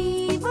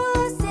e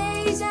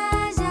vocês já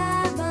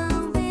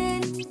vão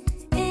ver.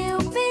 Eu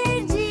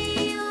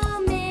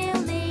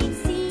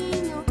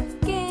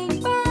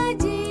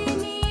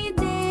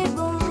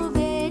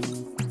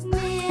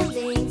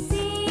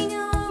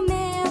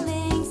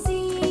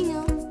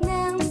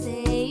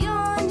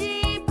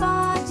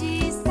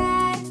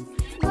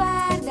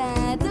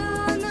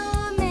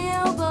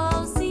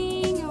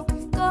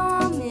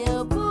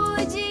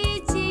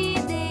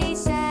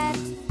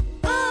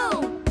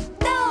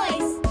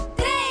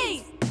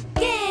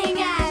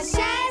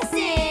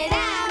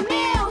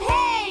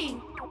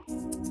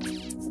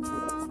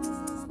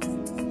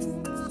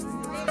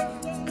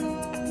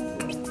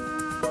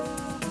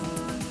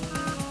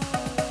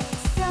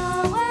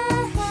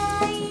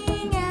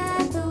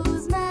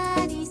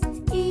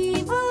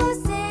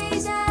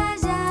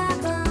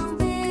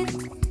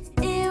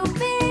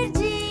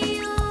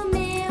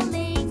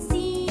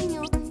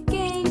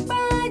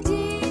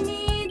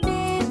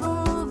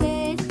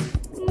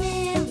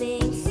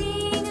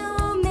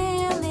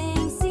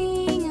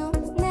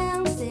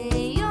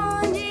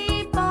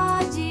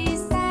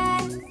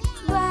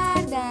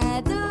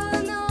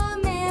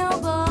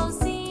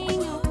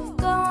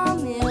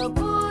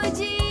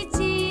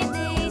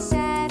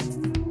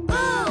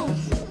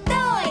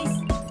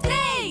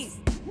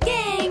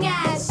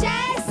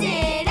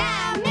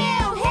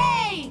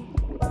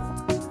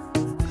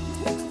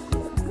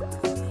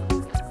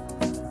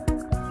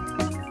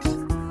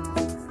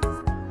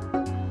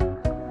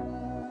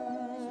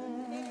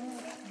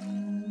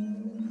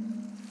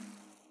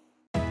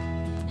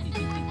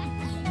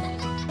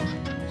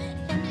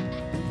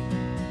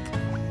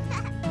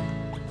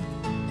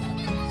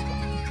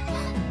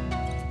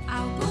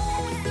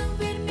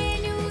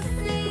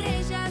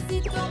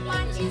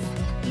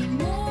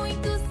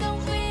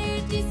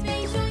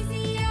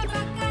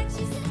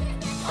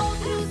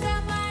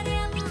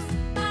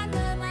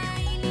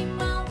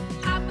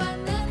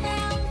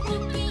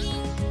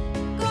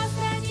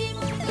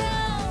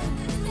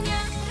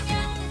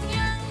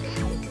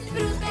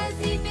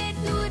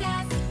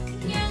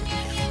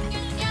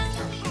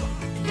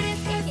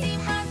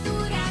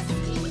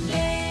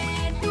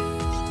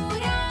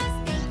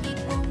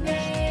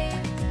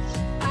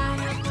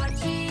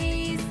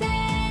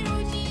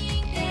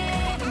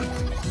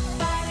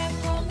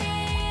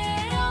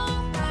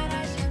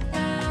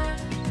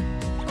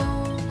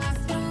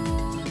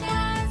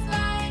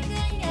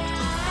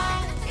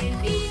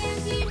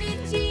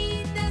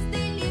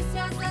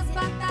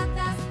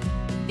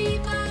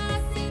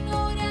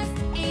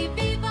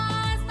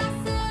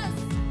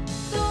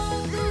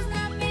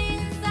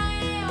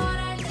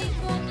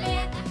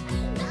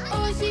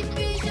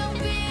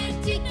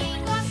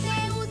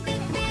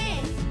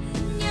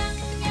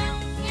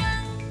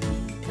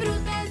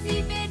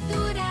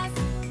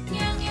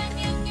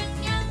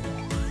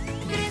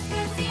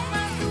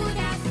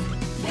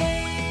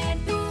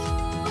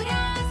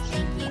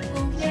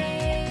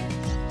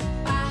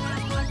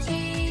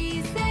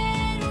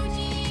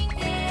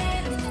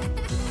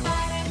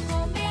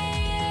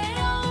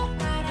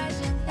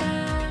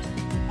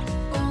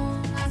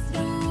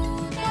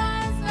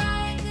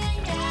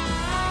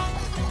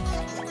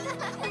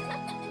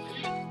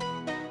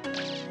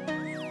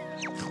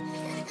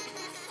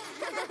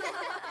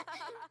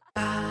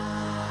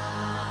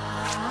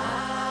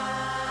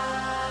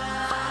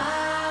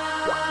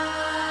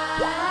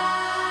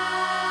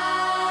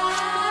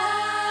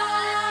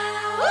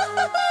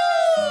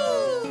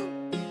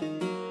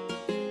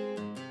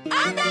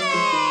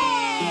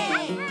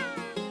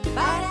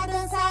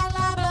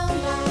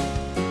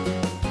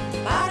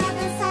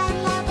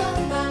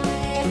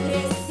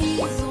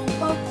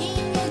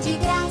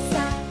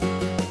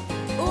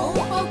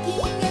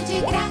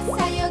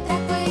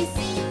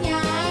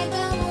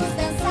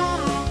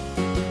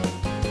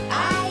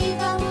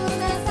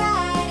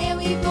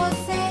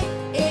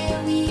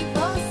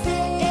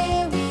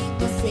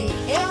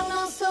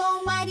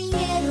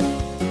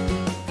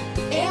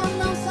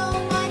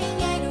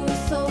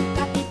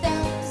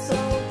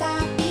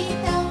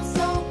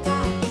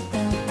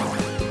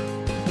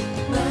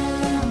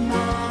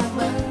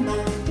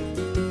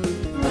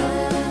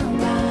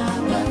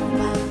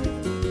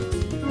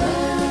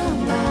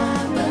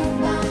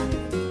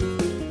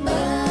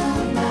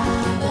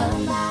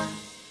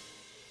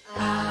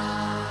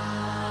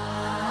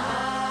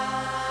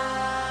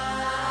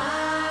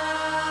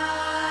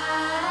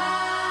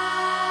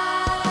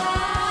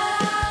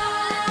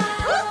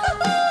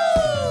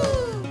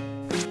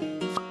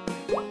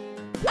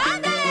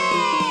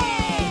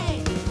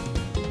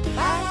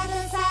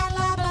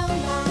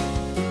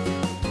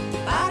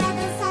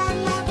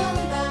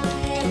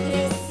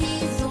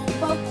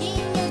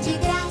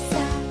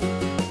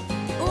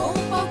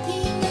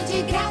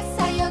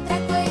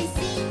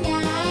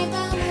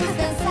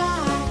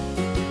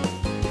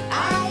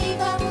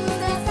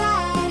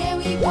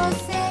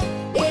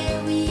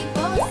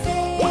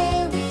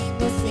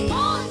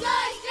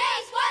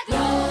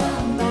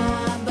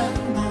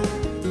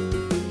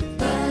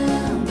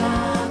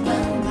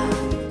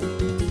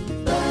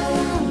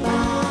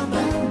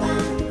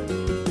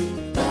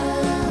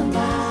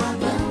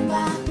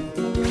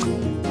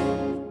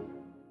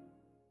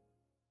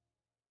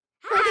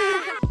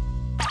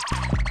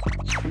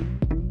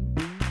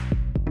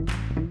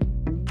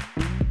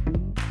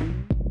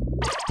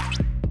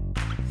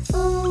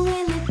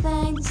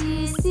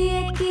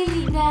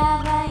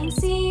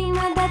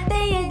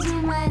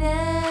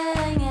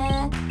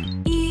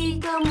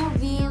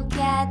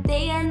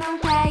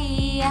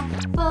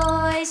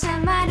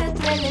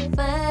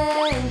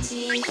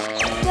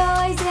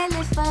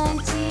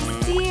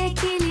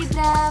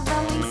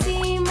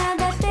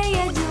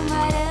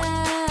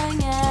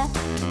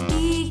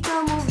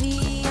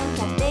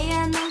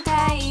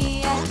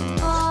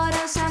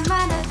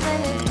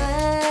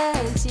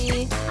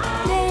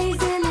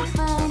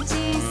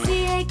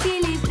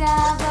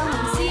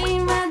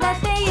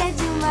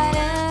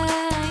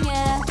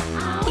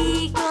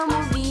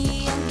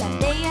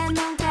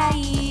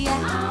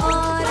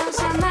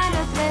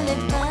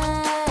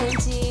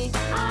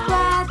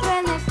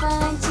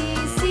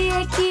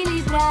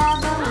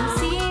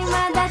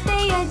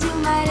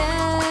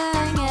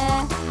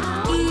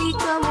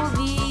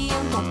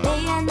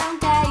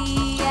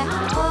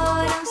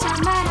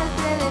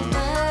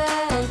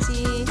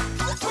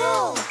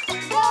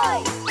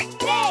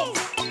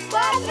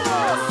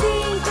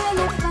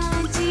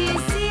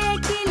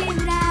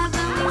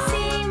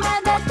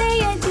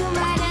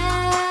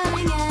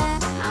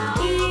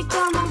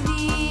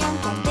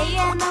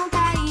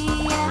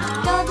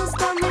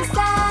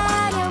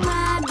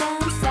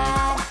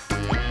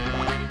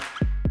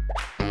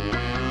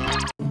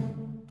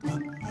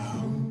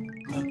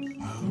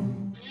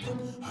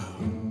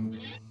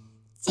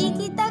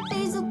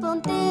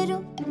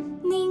ponteiro,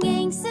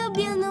 ninguém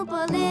subiu no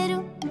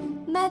poleiro.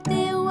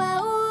 Bateu a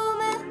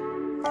uma,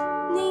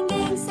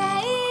 ninguém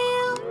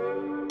saiu.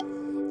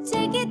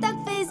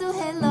 Tic-tac fez o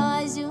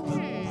relógio.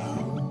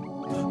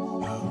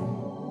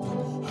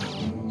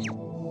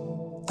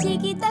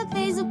 Tic-tac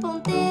fez o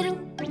ponteiro,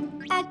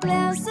 a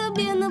Cleo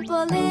subiu no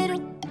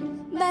poleiro.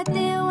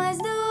 Bateu as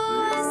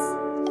duas,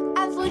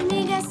 a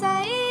formiga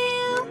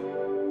saiu.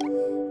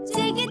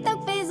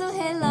 Tic-tac fez o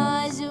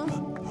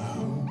relógio.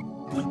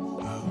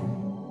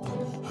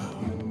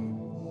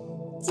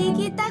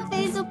 Tic-tac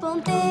fez o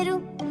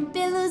ponteiro,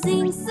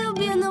 Peluzinho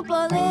subiu no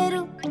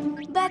poleiro.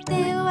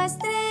 Bateu as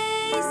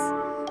três,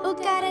 o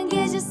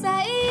caranguejo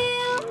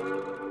saiu.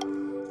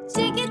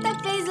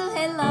 Tic-tac fez o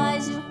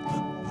relógio.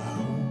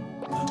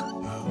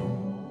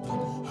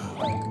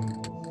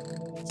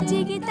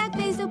 Tic-tac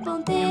fez o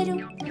ponteiro,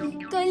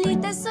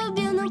 Colita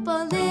subiu no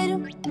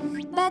poleiro.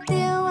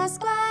 Bateu as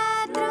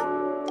quatro,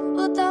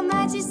 o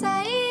tomate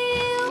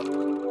saiu.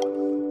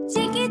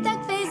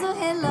 Tic-tac fez o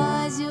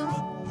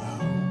relógio.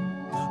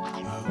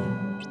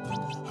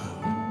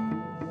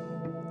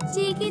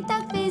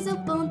 Tic-tac fez o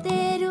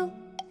ponteiro,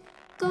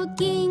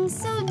 Cuquín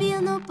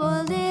subiu no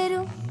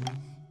poleiro.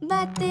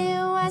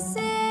 Bateu as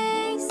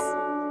seis,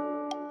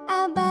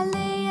 a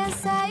baleia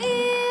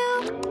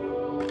saiu.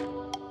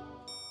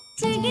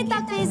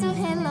 Tic-tac fez o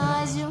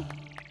relógio.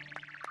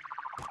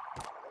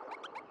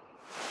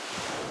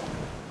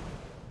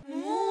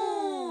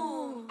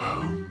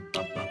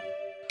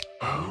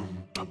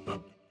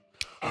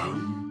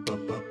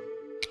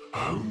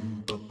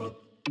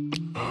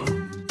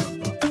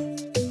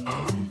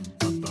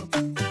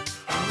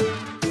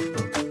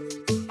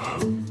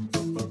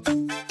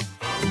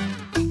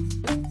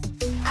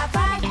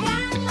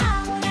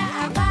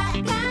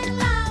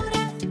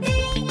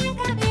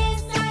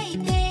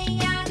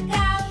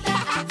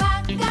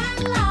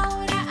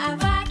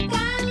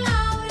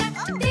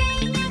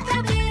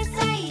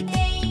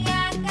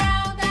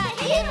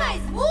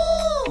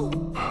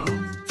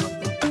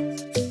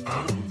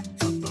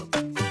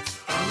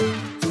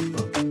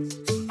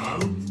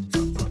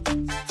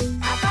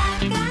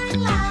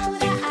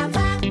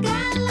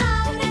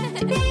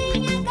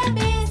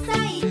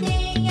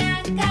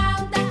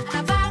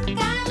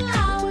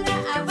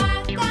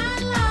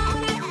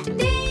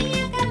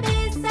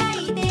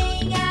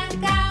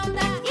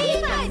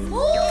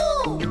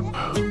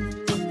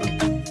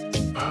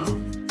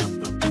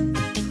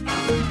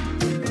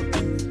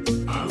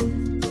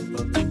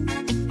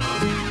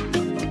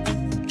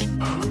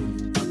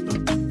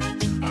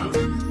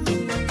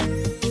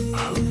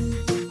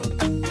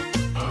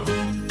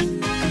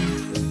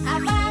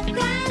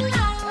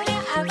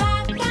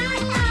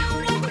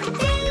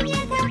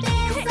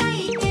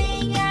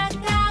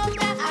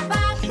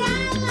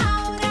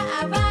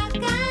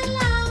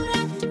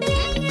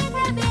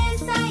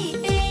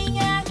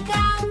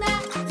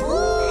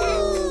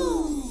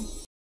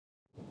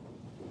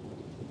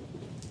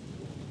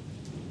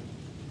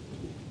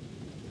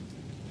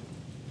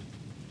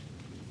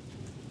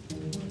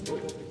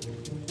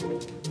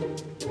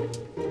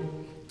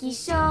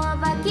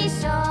 Que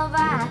chova,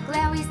 a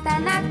Cleo está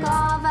na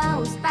cova.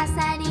 Os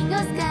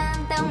passarinhos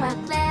cantam, a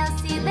Cleo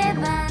se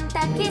levanta.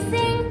 Que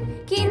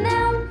sim, que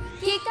não,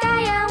 que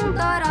caia um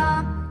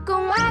toró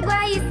com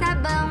água e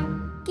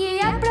sabão.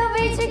 Que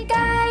aproveite e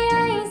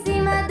caia em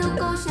cima do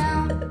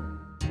colchão.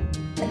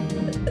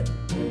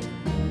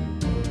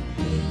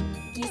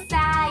 Que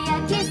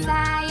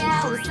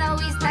saia, o sol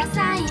está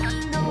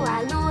saindo.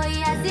 A lua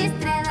e as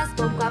estrelas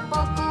pouco a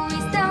pouco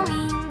estão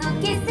indo.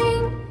 Que sim,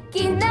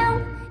 que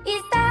não,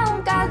 está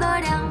um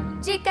calorão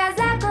de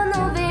casaco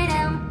no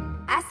verão.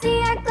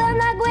 Assim a clã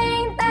não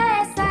aguenta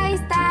essa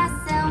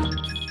estação.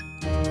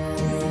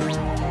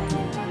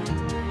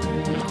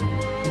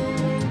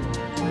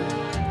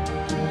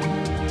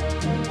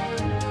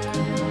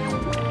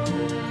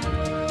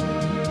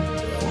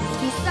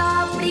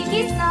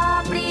 Que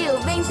sopre,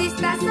 o vento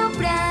está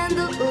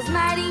soprando. Os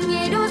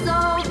marinheiros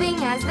ouvem,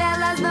 as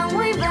velas vão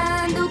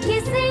uivando.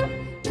 Que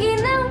sim,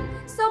 que não,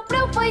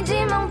 soprou foi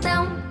de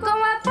montão, com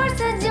a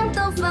força de um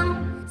tufão.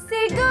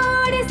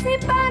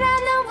 Segure-se para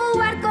não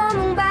voar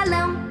como um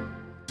balão.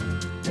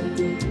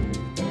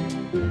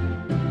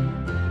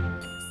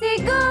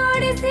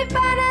 Segure-se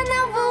para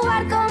não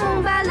voar como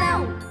um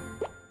balão.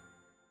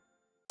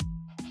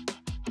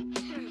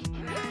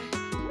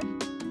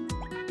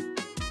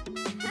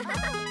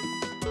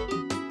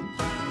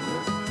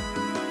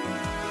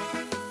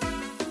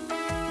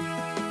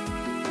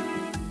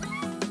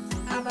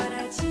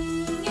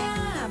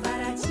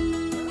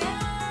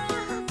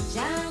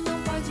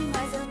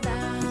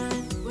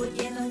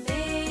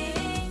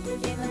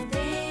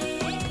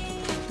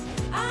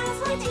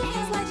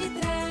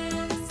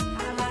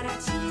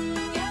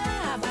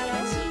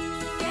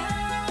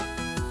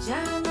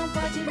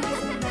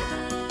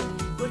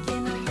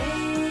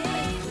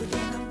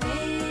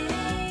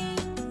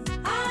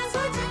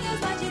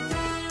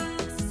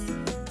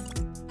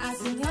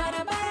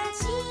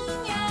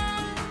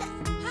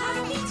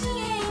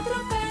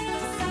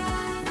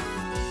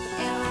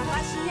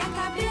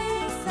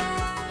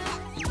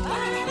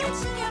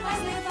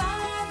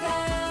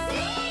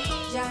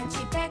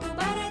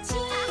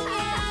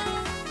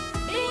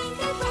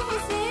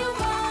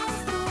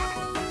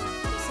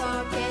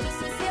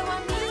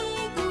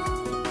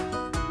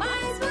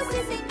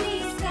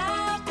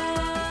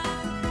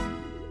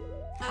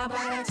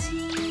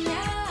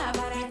 a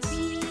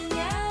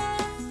baratinha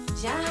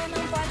já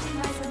não pode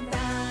mais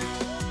andar.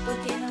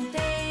 Porque não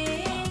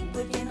tem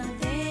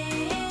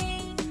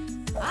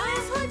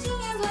as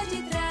rodinhas lá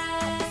de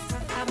trás.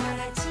 A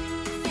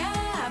baratinha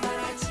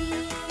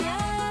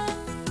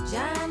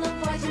já não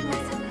pode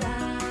mais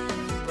andar.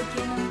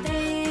 Porque não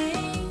tem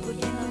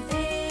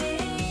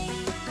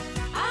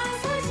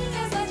as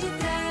rodinhas lá de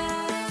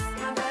trás.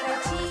 A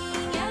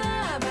baratinha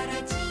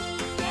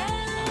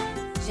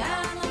já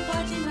não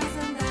pode mais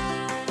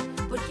andar.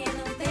 Porque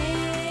não tem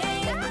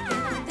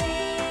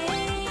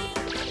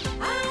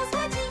as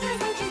rodinhas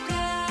lá de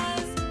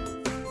trás.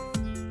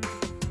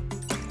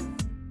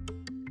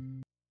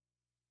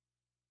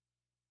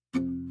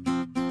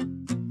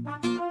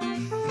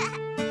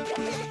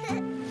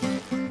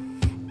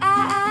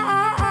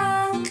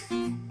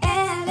 É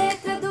a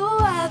letra do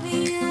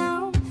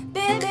avião. B,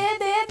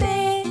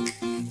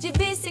 de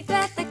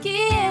bicicleta, que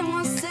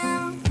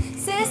emoção.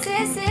 C,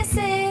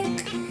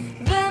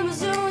 vamos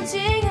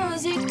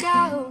juntinhos de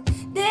carro.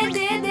 D,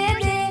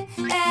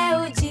 é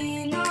o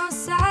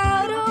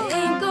dinossauro.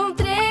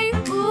 Encontrei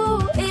o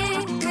E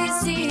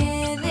nesse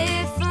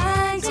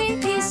elefante.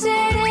 E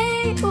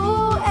cheirei o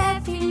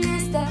F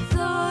nesta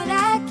flor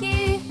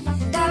aqui.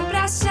 Dá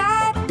pra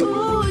achar o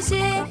G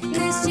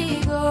neste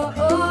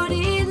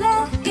gorila.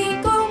 E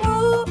com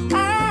o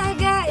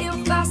H eu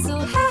faço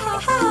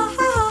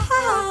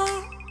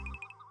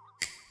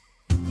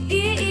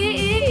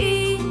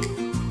I.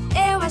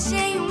 Eu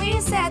achei um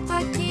inseto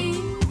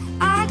aqui.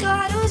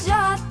 Agora o J,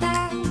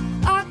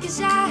 ó que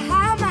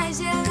jarra mais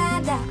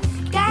gelada.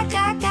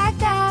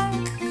 KKKK,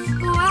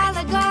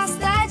 koala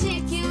gosta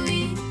de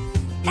kiwi.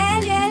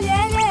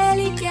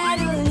 L,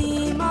 quero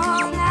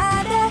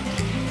limonada.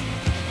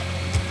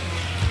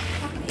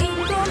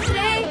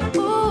 Encontrei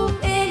o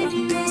N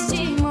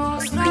neste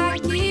monstro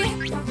aqui.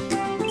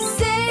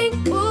 Sem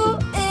o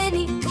N,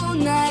 o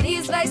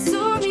nariz vai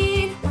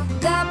sumir.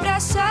 Dá pra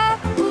achar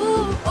o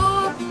O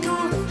no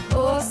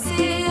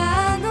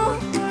oceano.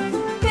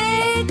 P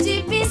de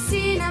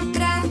piscina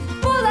pra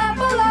pular.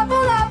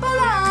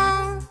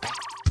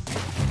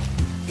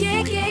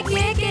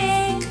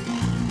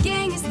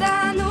 Quem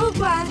está no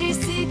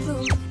quadriciclo?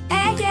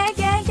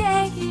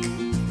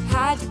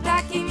 Rádio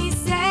pra quem me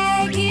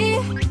segue.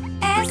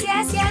 S.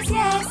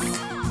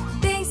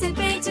 Tem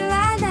serpente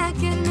lá na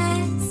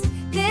quermesse.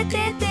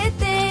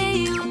 T,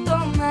 e o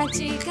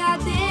tomate,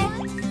 cadê?